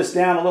slow this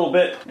down a little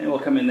bit, and we'll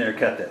come in there and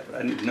cut that.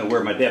 But I need to know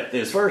where my depth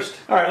is first.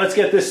 All right, let's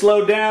get this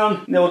slowed down,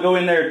 and then we'll go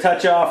in there and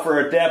touch off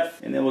for a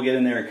depth, and then we'll get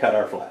in there and cut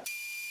our flat.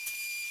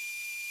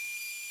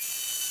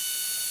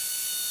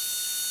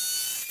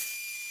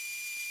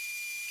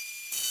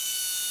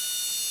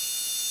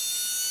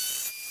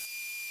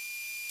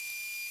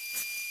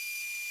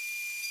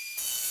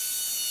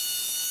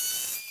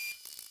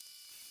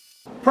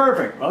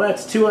 Perfect. Well,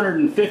 that's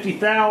 250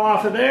 thou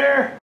off of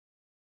there.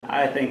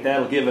 I think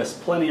that'll give us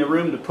plenty of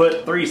room to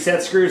put 3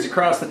 set screws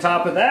across the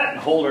top of that and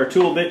hold our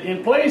tool bit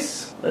in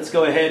place. Let's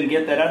go ahead and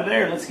get that out of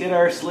there. Let's get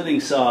our slitting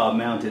saw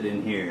mounted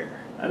in here.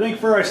 I think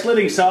for our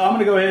slitting saw, I'm going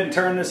to go ahead and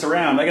turn this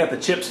around. I got the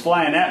chips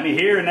flying at me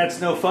here, and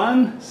that's no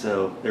fun.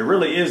 So there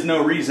really is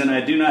no reason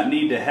I do not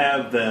need to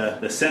have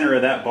the center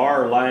of that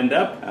bar lined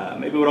up.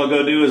 Maybe what I'll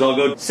go do is I'll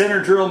go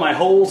center drill my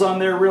holes on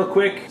there real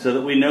quick so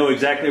that we know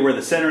exactly where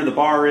the center of the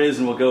bar is,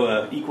 and we'll go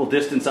an equal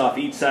distance off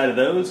each side of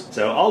those.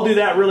 So I'll do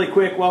that really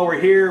quick while we're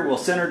here. We'll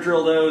center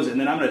drill those, and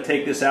then I'm going to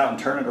take this out and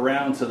turn it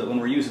around so that when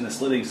we're using the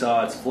slitting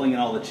saw, it's flinging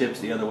all the chips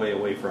the other way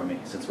away from me,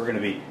 since we're going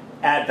to be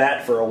at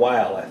that for a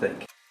while, I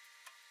think.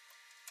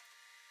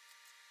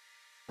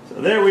 So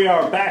there we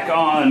are back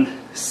on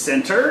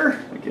center.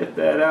 We get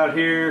that out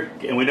here.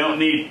 And we don't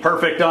need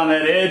perfect on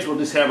that edge. We'll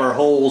just have our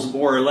holes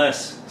more or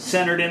less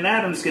centered in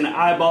that. I'm just going to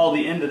eyeball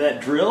the end of that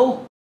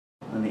drill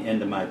on the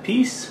end of my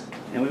piece.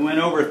 And we went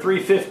over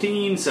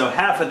 315, so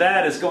half of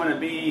that is going to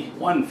be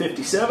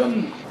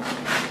 157.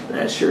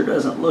 That sure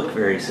doesn't look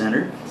very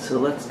centered. So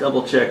let's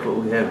double check what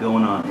we have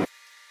going on here.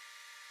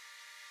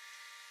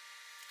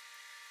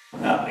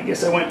 I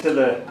guess I went to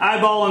the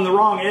eyeball on the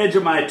wrong edge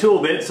of my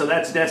tool bit, so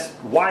that's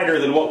wider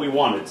than what we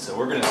wanted. So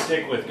we're going to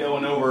stick with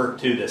going over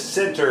to the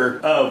center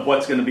of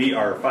what's going to be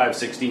our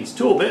 5/16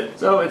 tool bit.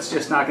 So it's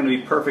just not going to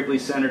be perfectly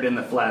centered in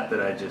the flat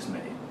that I just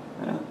made.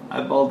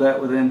 I eyeballed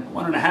that within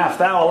 1.5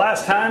 thou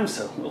last time,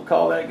 so we'll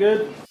call that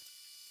good.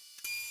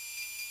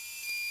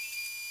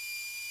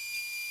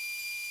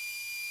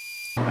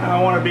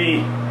 I want to be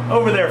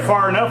over there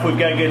far enough. We've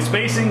got good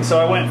spacing, so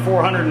I went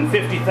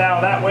 450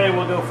 thou that way.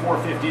 We'll go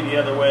 450 the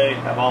other way.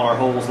 Have all our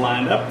holes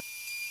lined up.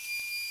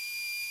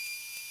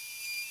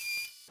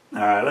 All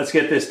right, let's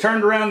get this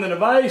turned around the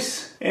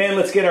device, and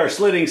let's get our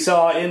slitting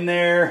saw in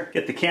there,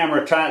 get the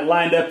camera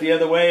lined up the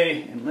other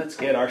way, and let's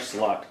get our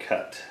slot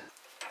cut.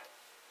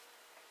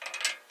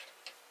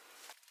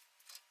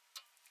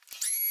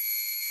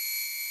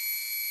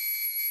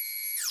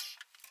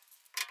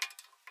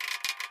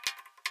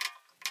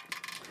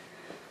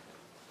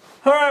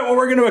 All right, well,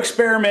 we're going to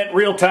experiment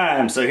real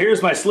time. So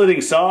here's my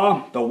slitting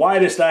saw. The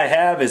widest I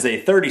have is a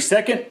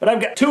 32nd, but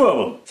I've got 2 of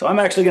them. So I'm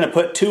actually going to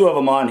put 2 of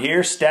them on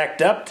here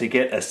stacked up to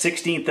get a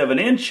 1/16 of an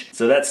inch.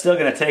 So that's still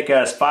going to take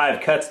us 5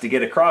 cuts to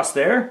get across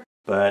there.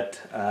 But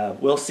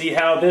we'll see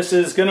how this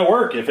is going to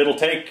work. If it'll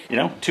take,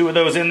 2 of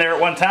those in there at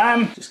one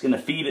time. Just going to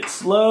feed it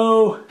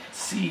slow.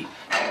 See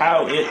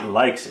how it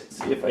likes it.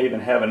 See if I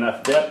even have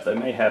enough depth. I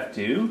may have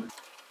to.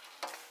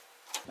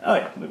 Oh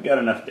yeah, we've got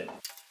enough depth.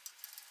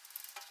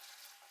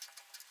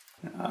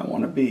 I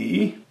want to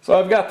be. So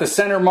I've got the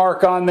center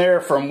mark on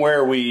there from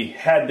where we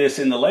had this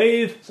in the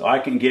lathe. So I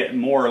can get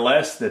more or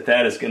less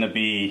that is going to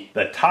be,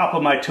 the top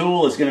of my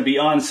tool is going to be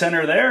on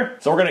center there.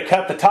 So we're going to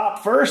cut the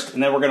top first,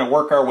 and then we're going to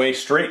work our way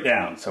straight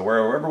down. So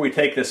wherever we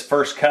take this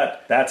first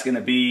cut, that's going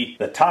to be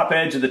the top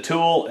edge of the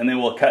tool, and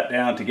then we'll cut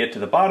down to get to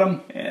the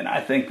bottom. And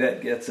I think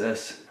that gets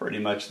us pretty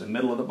much the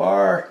middle of the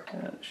bar.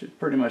 That should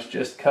pretty much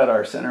just cut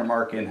our center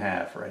mark in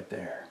half right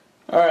there.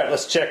 All right,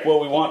 let's check what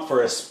we want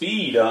for a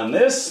speed on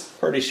this.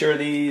 Pretty sure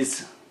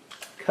these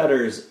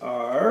cutters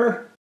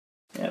are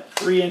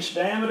 3-inch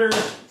diameter,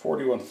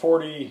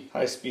 4140,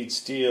 high-speed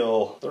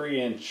steel,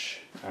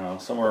 3-inch, I don't know,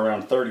 somewhere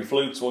around 30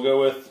 flutes we'll go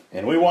with.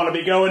 And we want to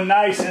be going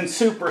nice and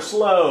super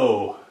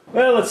slow.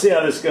 Well, let's see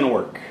how this is going to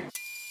work.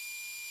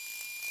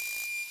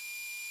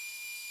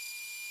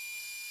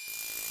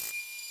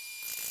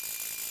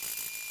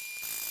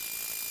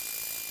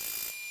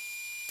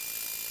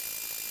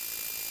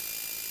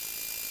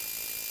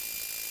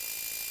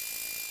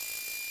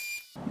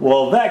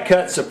 Well, that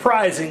cut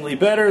surprisingly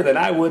better than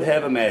I would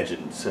have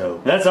imagined.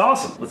 So that's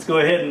awesome. Let's go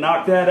ahead and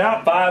knock that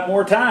out 5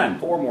 more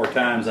times. 4 more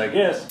times, I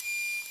guess.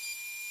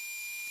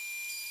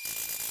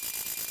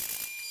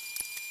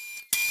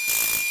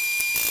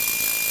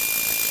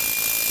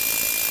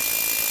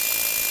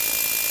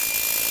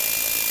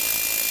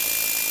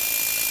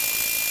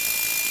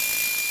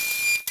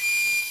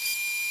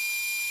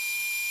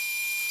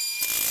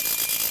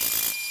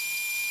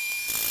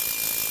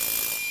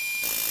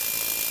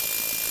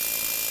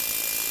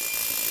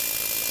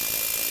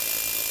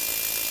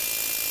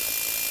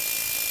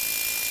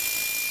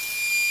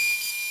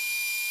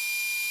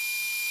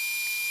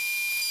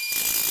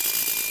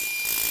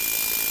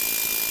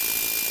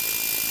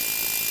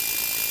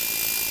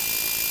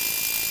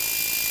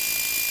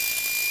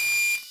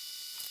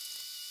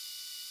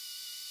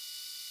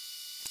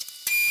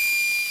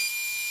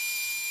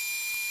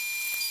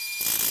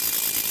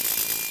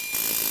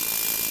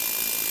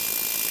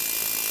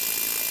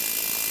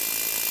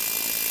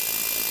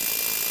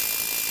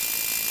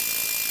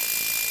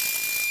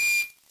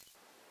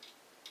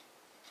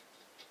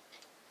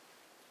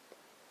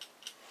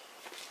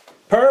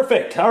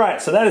 Perfect. All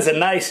right, so that is a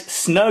nice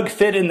snug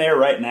fit in there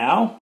right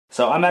now.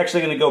 So I'm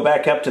actually going to go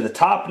back up to the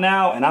top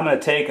now, and I'm going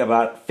to take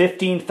about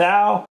 15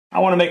 thou. I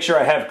want to make sure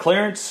I have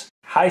clearance.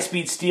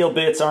 High-speed steel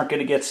bits aren't going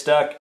to get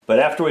stuck. But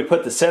after we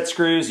put the set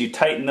screws, you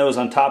tighten those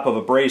on top of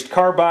a brazed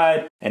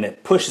carbide, and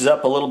it pushes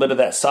up a little bit of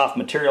that soft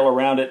material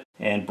around it,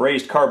 and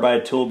brazed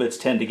carbide tool bits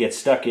tend to get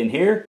stuck in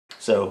here.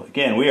 So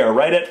again, we are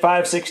right at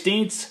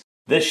 5/16.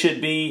 This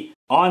should be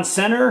on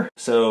center,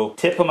 so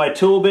tip of my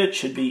tool bit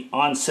should be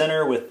on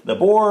center with the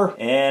bore,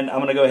 and I'm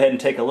going to go ahead and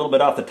take a little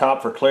bit off the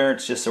top for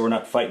clearance just so we're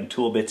not fighting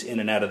tool bits in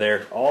and out of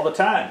there all the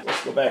time.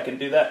 Let's go back and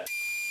do that.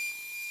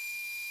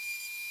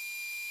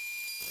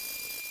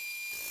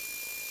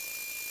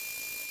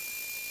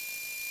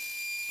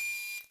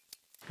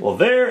 Well,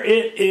 there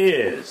it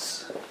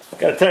is.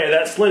 Gotta tell you,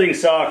 that slitting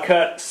saw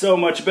cut so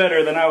much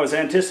better than I was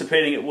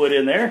anticipating it would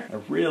in there. I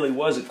really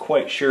wasn't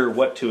quite sure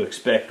what to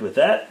expect with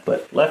that,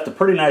 but left a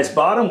pretty nice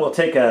bottom. We'll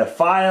take a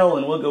file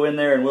and we'll go in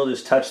there and we'll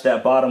just touch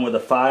that bottom with a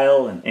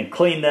file and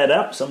clean that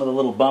up. Some of the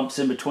little bumps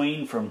in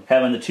between from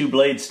having the two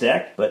blades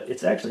stacked, but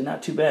it's actually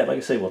not too bad. Like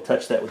I say, we'll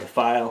touch that with a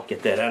file,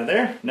 get that out of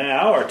there.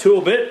 Now our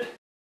tool bit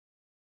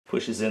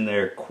pushes in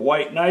there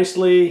quite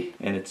nicely,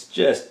 and it's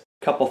just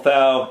couple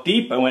thou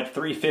deep. I went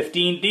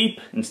 315 deep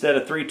instead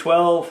of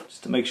 312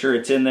 just to make sure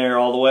it's in there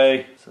all the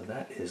way. So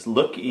that is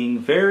looking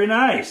very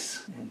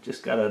nice. And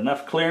just got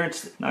enough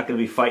clearance, not going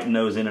to be fighting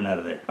those in and out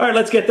of there. All right,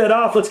 let's get that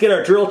off. Let's get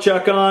our drill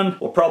chuck on.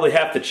 We'll probably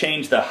have to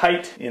change the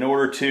height in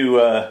order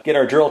to get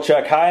our drill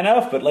chuck high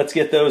enough, but let's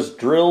get those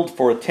drilled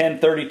for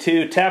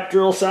 1032 tap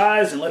drill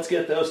size, and let's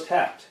get those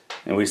tapped.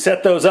 And we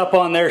set those up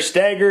on there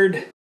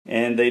staggered,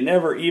 and they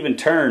never even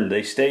turned.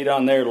 They stayed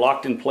on there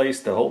locked in place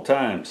the whole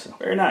time. So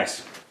very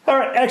nice. All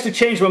right, actually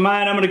changed my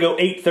mind. I'm going to go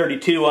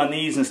 832 on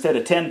these instead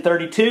of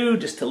 1032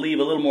 just to leave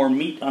a little more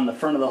meat on the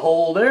front of the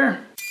hole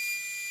there.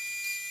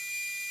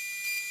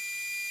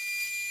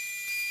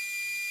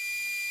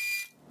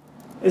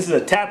 This is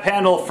a tap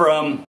handle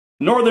from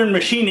Northern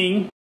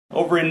Machining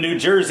over in New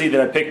Jersey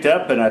that I picked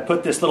up, and I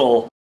put this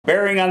little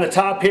bearing on the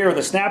top here with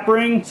a snap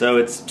ring. So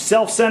it's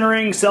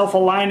self-centering,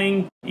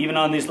 self-aligning, even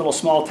on these little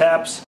small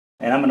taps.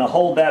 And I'm going to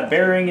hold that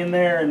bearing in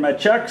there in my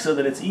chuck so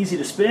that it's easy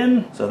to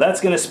spin. So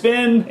that's going to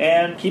spin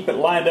and keep it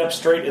lined up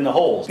straight in the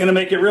holes. It's going to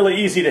make it really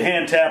easy to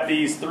hand tap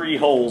these 3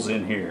 holes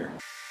in here.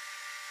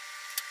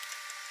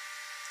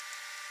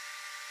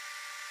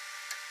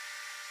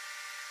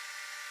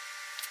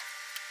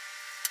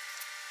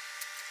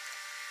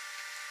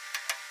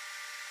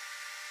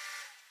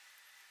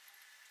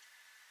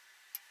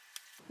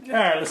 All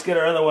right, let's get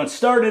our other one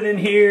started in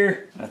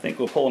here. I think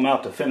we'll pull them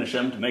out to finish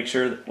them to make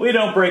sure that we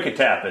don't break a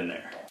tap in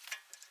there.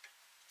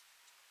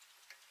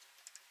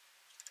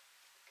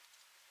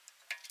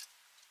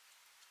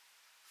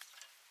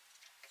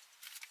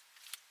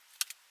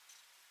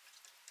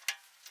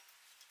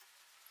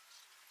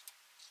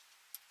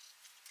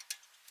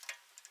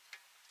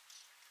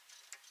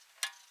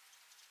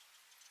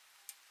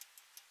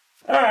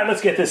 All right,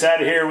 let's get this out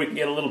of here. We can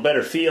get a little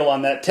better feel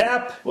on that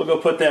tap. We'll go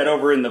put that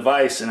over in the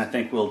vise, and I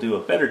think we'll do a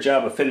better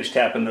job of finish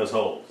tapping those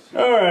holes.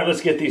 All right,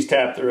 let's get these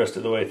tapped the rest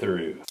of the way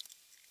through.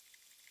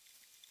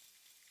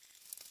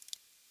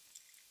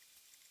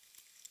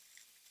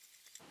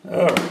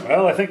 All right,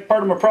 well, I think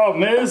part of my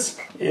problem is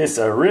it's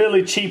a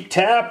really cheap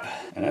tap,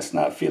 and that's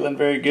not feeling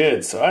very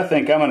good. So I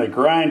think I'm going to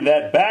grind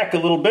that back a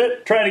little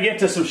bit, try to get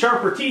to some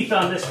sharper teeth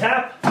on this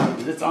tap.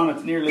 It's on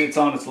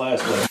its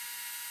last leg.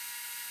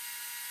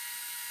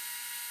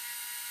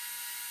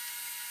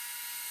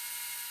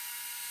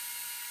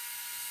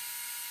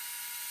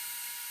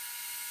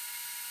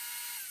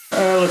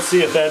 Let's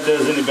see if that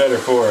does any better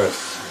for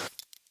us.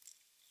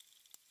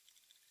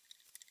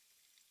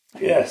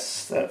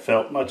 Yes, that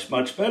felt much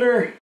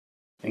better.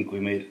 I think we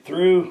made it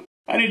through.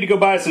 I need to go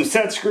buy some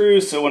set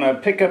screws, so when I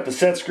pick up the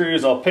set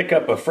screws, I'll pick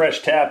up a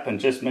fresh tap and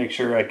just make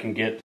sure I can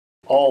get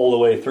all the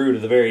way through to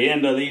the very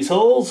end of these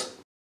holes.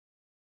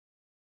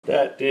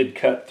 That did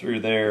cut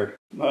through there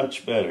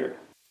much better.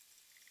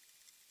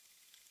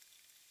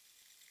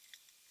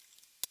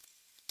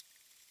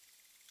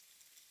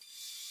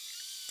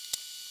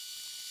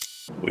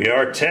 We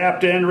are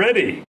tapped and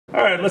ready.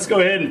 All right, let's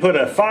go ahead and put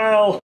a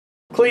file,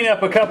 clean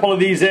up a couple of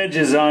these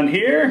edges on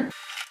here.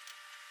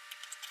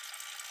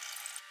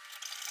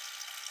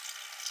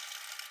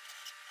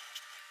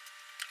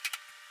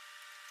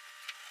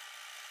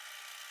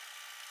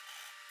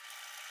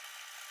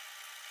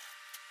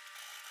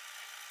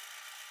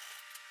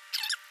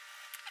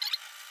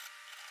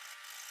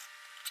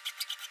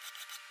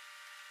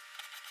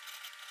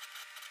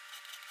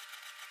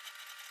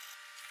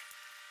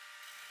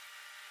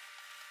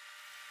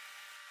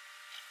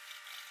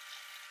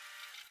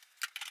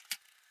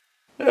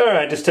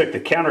 Alright, just took the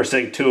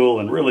countersink tool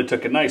and really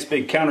took a nice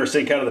big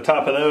countersink out of the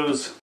top of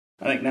those.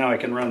 I think now I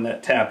can run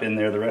that tap in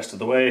there the rest of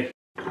the way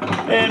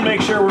and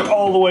make sure we're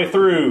all the way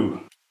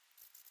through.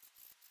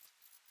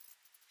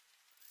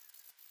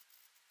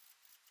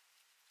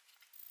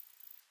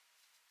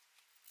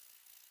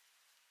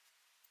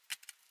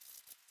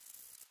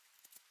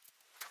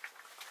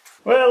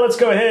 Well, let's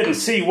go ahead and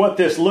see what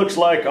this looks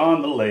like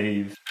on the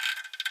lathe.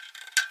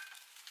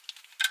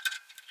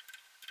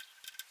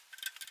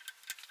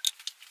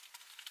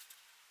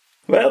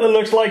 Well, it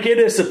looks like it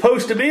is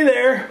supposed to be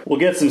there. We'll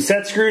get some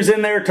set screws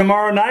in there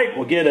tomorrow night.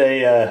 We'll get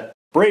a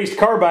Brazed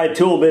Carbide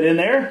tool bit in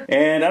there,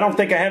 and I don't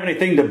think I have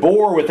anything to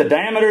bore with a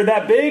diameter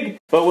that big,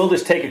 but we'll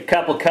just take a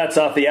couple cuts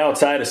off the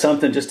outside of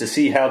something just to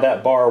see how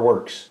that bar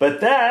works.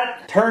 But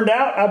that turned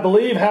out, I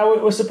believe, how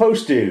it was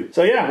supposed to.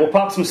 So yeah, we'll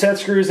pop some set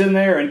screws in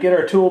there and get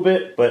our tool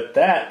bit, but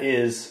that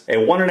is a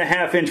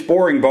 1.5 inch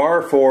boring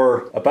bar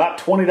for about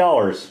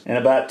 $20 and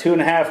about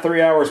 2.5,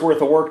 3 hours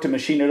worth of work to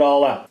machine it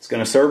all out. It's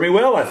gonna serve me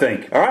well, I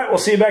think. All right, we'll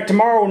see you back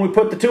tomorrow when we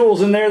put the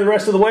tools in there the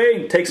rest of the way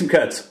and take some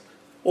cuts.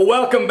 Well,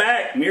 welcome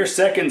back. Mere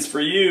seconds for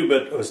you,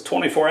 but it was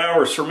 24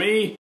 hours for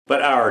me.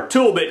 But our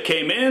tool bit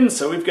came in,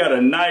 so we've got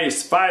a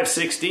nice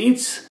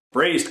 5/16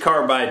 Brazed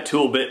Carbide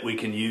tool bit we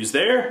can use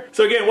there.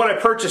 So again, what I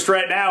purchased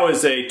right now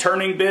is a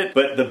turning bit,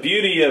 but the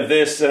beauty of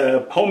this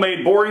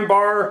homemade boring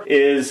bar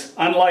is,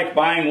 unlike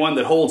buying one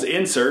that holds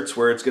inserts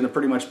where it's going to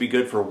pretty much be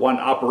good for one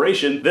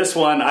operation, this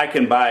one I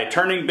can buy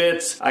turning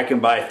bits, I can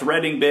buy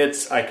threading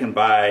bits, I can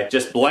buy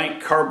just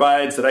blank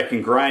carbides that I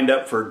can grind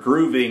up for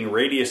grooving,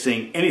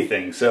 radiusing,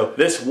 anything. So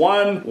this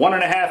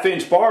 1.5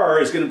 inch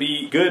bar is going to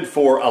be good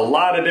for a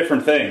lot of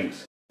different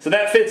things. So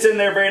that fits in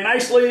there very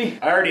nicely.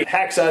 I already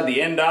hacksawed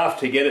the end off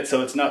to get it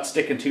so it's not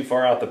sticking too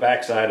far out the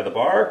back side of the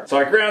bar. So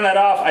I ground that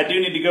off. I do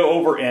need to go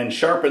over and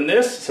sharpen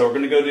this, so we're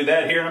going to go do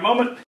that here in a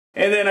moment.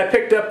 And then I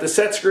picked up the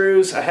set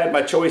screws. I had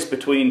my choice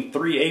between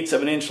 3/8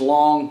 of an inch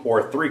long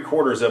or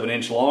 3/4 of an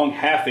inch long.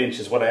 1/2 inch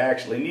is what I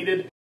actually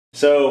needed.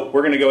 So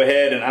we're going to go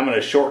ahead and I'm going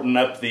to shorten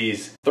up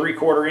these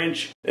 3/4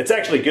 inch. It's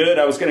actually good.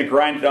 I was going to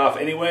grind it off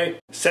anyway.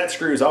 Set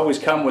screws always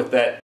come with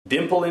that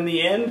dimple in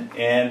the end,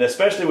 and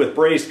especially with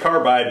Brazed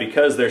Carbide,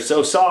 because they're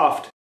so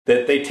soft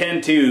that they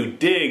tend to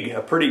dig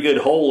a pretty good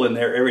hole in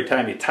there every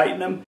time you tighten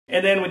them.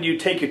 And then when you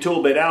take your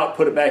tool bit out,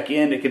 put it back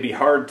in, it can be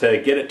hard to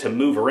get it to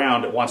move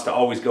around. It wants to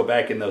always go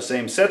back in those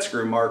same set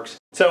screw marks.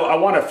 So I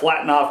want to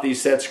flatten off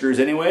these set screws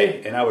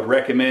anyway, and I would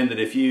recommend that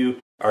if you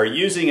are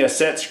using a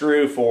set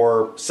screw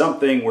for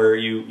something where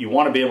you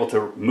want to be able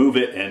to move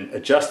it and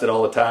adjust it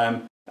all the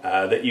time,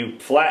 that you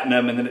flatten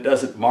them and then it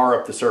doesn't mar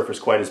up the surface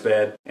quite as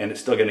bad, and it's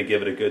still going to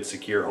give it a good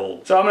secure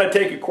hold. So I'm going to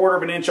take 1/4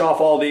 of an inch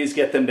off all these,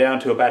 get them down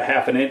to about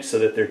 1/2 inch so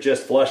that they're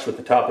just flush with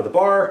the top of the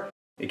bar.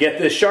 Get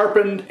this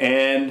sharpened,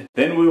 and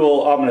then I'm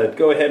going to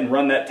go ahead and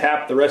run that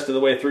tap the rest of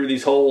the way through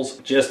these holes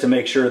just to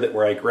make sure that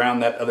where I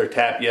ground that other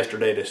tap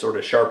yesterday to sort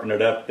of sharpen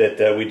it up,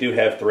 that we do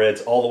have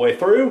threads all the way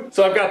through.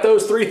 So I've got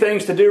those 3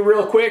 things to do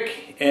real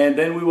quick, and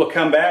then we will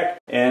come back.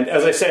 And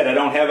as I said, I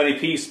don't have any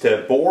piece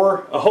to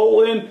bore a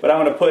hole in, but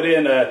I'm going to put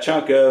in a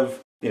chunk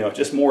of,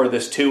 just more of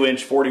this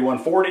 2-inch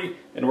 4140,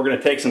 and we're going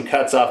to take some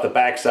cuts off the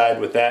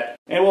backside with that.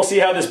 And we'll see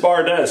how this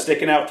bar does,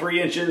 sticking out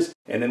 3 inches,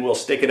 and then we'll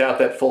stick it out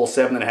that full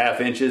 7.5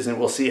 inches, and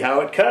we'll see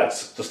how it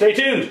cuts. So stay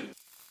tuned.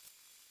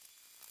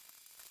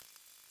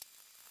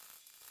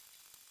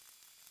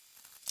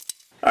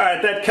 All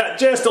right, that cut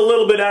just a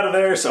little bit out of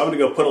there, so I'm going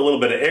to go put a little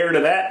bit of air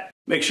to that.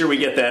 Make sure we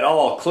get that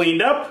all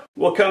cleaned up.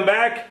 We'll come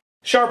back,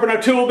 sharpen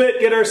our tool bit,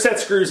 get our set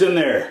screws in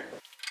there.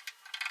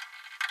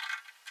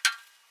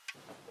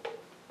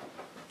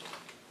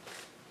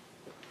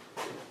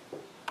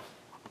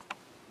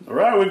 All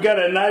right, we've got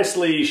a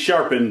nicely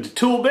sharpened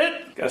tool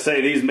bit. Gotta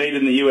say, these made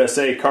in the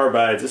USA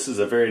carbides, this is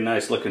a very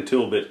nice looking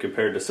tool bit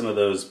compared to some of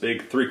those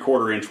big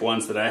 3/4 inch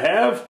ones that I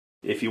have.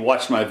 If you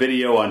watched my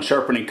video on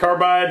sharpening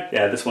carbide,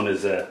 yeah, this one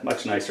is a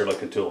much nicer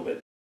looking tool bit.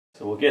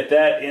 So we'll get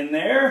that in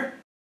there.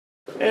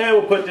 And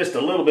we'll put just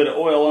a little bit of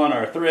oil on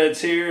our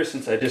threads here,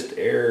 since I just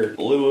air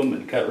blew them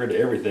and got rid of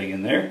everything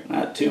in there.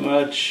 Not too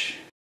much.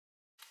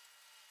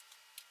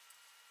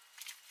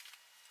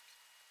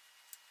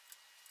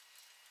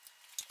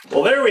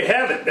 Well, there we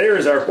have it.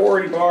 There's our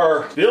boring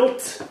bar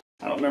built.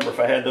 I don't remember if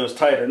I had those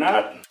tight or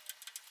not.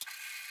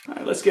 All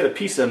right, let's get a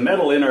piece of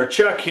metal in our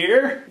chuck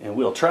here, and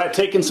we'll try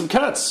taking some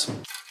cuts.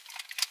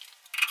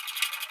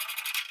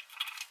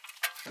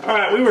 All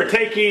right, we were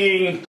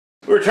turning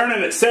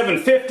at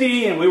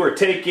 750, and we were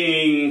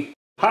taking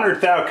 100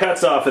 thou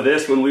cuts off of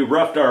this when we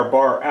roughed our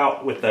bar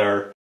out with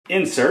our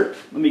insert.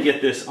 Let me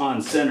get this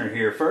on center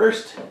here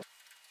first.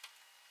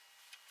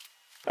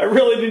 I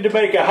really need to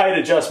make a height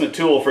adjustment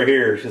tool for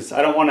here, because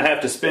I don't want to have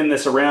to spin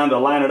this around to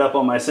line it up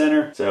on my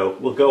center. So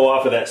we'll go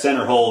off of that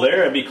center hole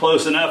there. It'd be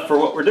close enough for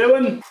what we're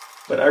doing,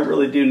 but I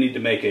really do need to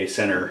make a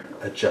center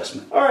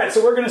adjustment. All right,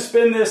 so we're going to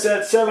spin this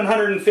at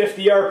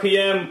 750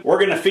 RPM. We're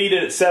going to feed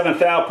it at 7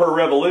 thou per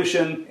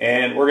revolution,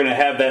 and we're going to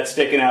have that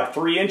sticking out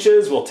 3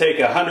 inches. We'll take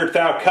a 100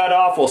 thou cut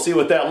off. We'll see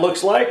what that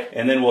looks like,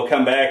 and then we'll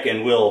come back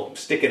and we'll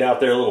stick it out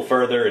there a little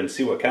further and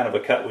see what kind of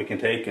a cut we can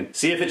take and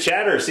see if it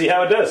shatters, see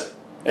how it does.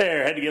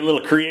 There, I had to get a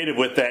little creative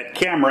with that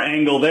camera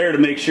angle there to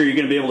make sure you're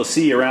going to be able to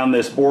see around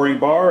this boring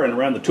bar and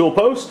around the tool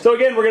post. So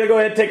again, we're going to go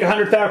ahead and take a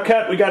 100 thou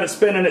cut. We got it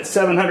spinning at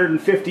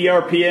 750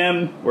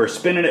 RPM. We're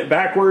spinning it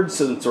backwards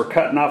since we're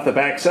cutting off the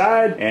back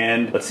side,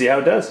 and let's see how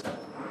it does.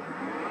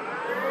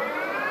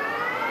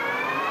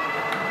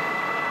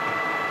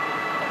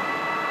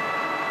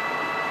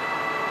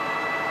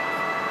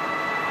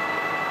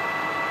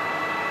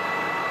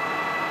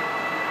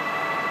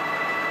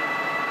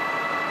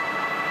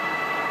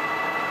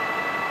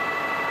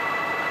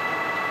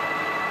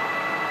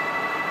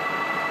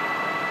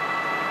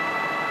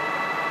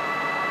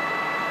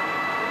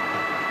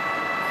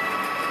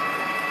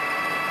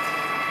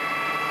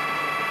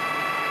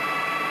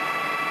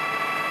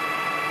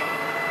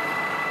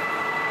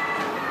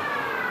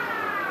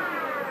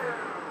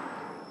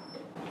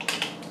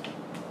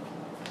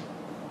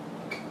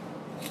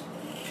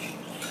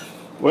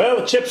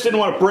 Well, the chips didn't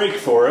want to break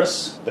for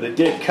us, but it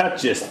did cut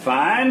just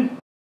fine.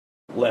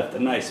 Left a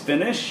nice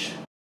finish.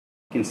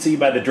 You can see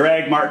by the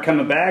drag mark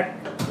coming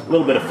back, a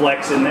little bit of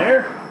flex in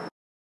there.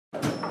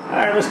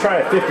 Alright, let's try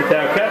a 50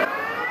 thou cut.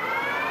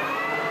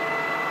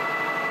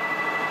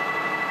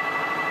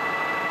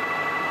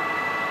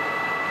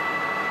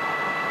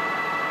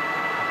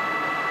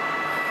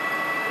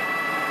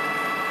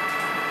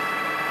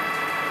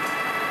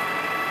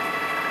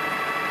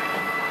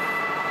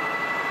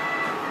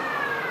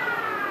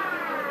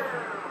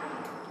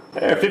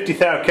 There, 50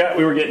 thou cut,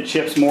 we were getting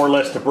chips more or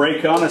less to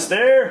break on us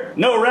there.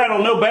 No rattle,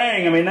 no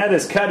bang. I mean, that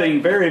is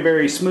cutting very,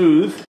 very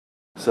smooth.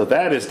 So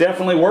that is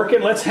definitely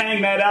working. Let's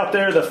hang that out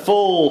there the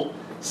full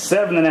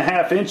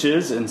 7.5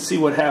 inches and see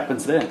what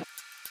happens then.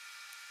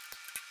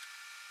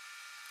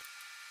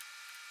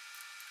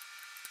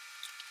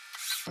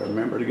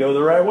 Remember to go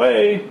the right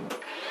way.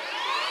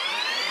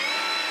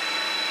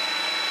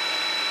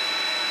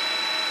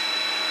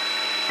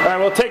 All right,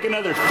 we'll take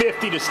another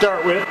 50 to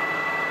start with.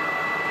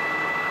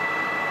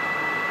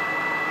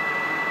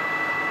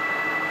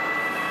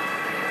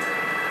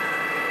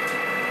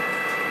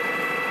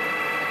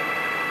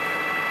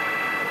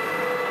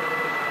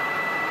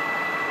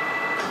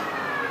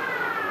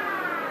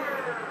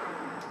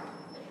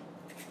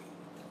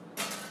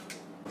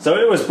 So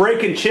it was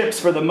breaking chips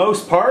for the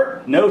most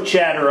part. No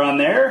chatter on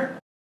there.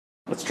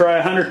 Let's try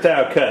a 100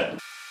 thou cut.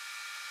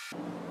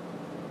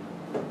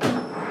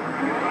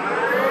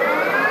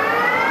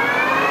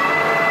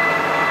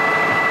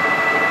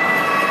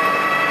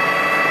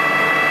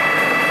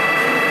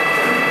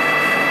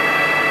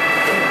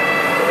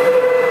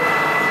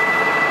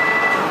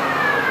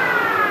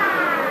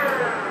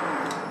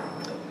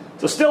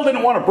 So still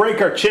didn't want to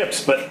break our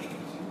chips, but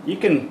you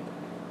can,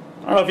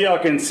 I don't know if y'all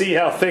can see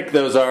how thick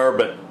those are,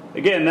 but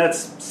again,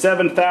 that's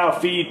 7 thou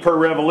feet per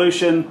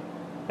revolution.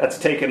 That's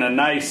taking a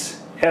nice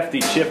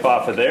hefty chip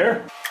off of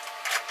there.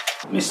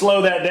 Let me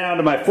slow that down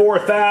to my 4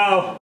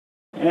 thou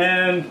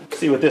and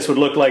see what this would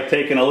look like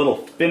taking a little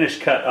finish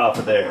cut off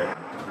of there.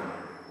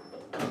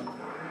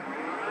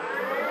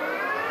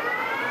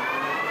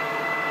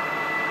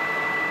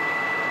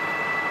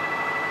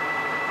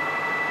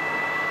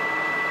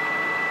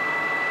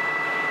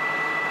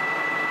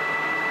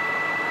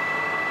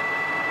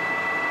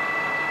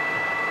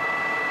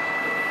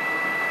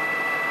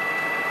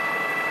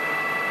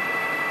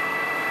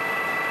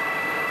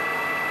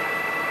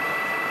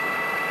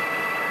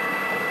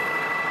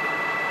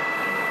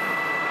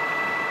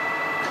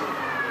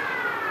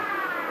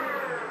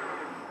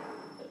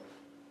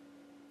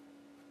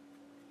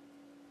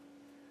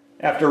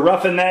 After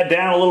roughing that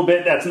down a little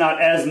bit, that's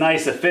not as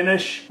nice a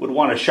finish. Would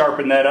want to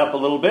sharpen that up a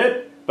little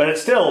bit, but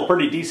it's still a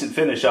pretty decent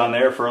finish on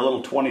there for a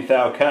little 20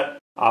 thou cut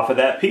off of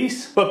that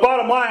piece. But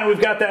bottom line, we've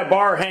got that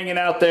bar hanging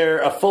out there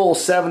a full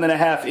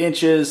 7.5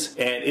 inches,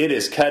 and it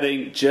is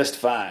cutting just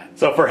fine.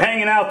 So for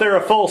hanging out there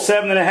a full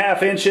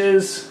 7.5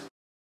 inches,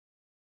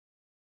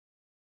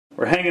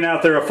 we're hanging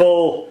out there a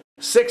full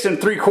 6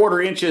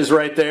 3/4 inches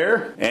right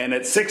there. And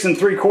at 6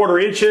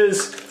 3/4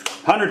 inches,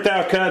 100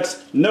 thou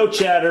cuts, no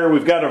chatter.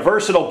 We've got a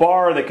versatile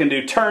bar that can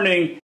do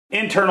turning,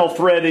 internal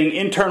threading,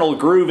 internal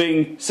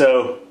grooving.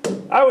 So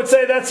I would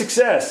say that's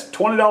success.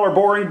 $20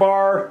 boring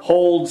bar,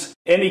 holds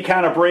any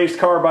kind of brazed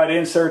carbide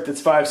insert that's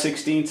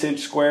 5/16 inch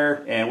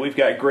square, and we've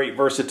got great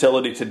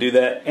versatility to do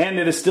that. And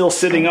it is still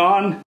sitting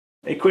on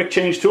a quick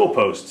change tool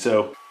post.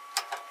 So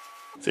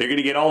you're going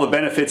to get all the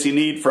benefits you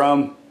need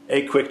from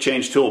a quick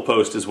change tool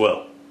post as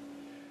well.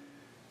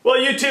 Well,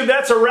 YouTube,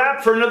 that's a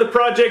wrap for another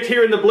project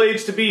here in the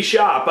Blades to Be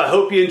shop. I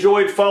hope you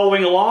enjoyed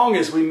following along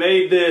as we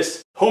made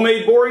this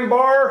homemade boring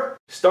bar.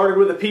 Started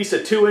with a piece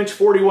of 2-inch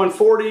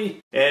 4140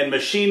 and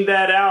machined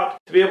that out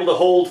to be able to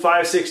hold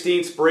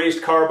 5/16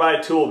 brazed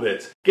carbide tool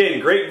bits. Again,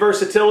 great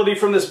versatility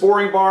from this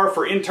boring bar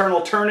for internal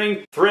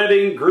turning,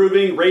 threading,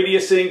 grooving,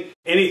 radiusing,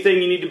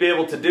 anything you need to be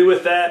able to do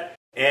with that,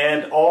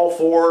 and all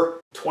for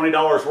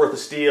 $20 worth of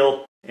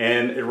steel.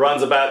 And it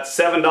runs about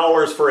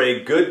 $7 for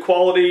a good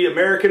quality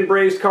American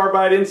brazed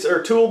carbide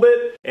insert tool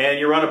bit, and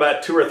you run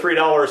about $2 or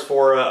 $3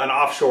 for an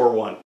offshore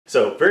one.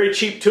 So very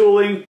cheap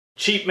tooling,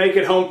 cheap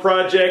make-at-home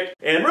project,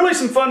 and really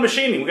some fun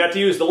machining. We got to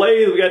use the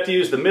lathe, we got to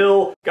use the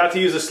mill, got to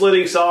use a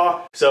slitting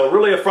saw. So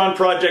really a fun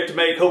project to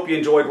make. Hope you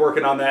enjoyed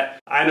working on that.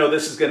 I know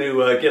this is going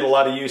to get a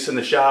lot of use in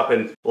the shop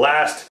and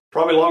last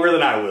probably longer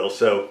than I will.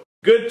 So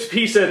good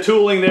piece of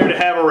tooling there to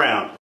have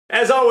around.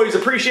 As always,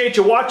 appreciate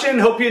you watching.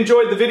 Hope you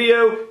enjoyed the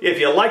video. If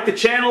you like the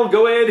channel,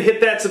 go ahead and hit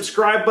that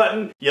subscribe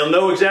button. You'll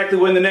know exactly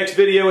when the next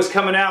video is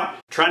coming out.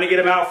 Trying to get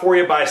them out for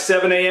you by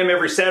 7 a.m.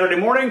 every Saturday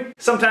morning.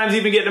 Sometimes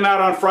even getting them out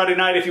on Friday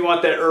night if you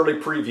want that early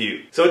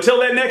preview. So until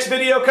that next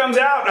video comes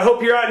out, I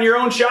hope you're out in your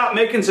own shop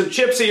making some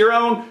chips of your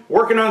own,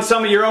 working on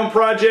some of your own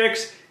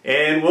projects,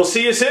 and we'll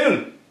see you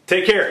soon.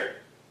 Take care.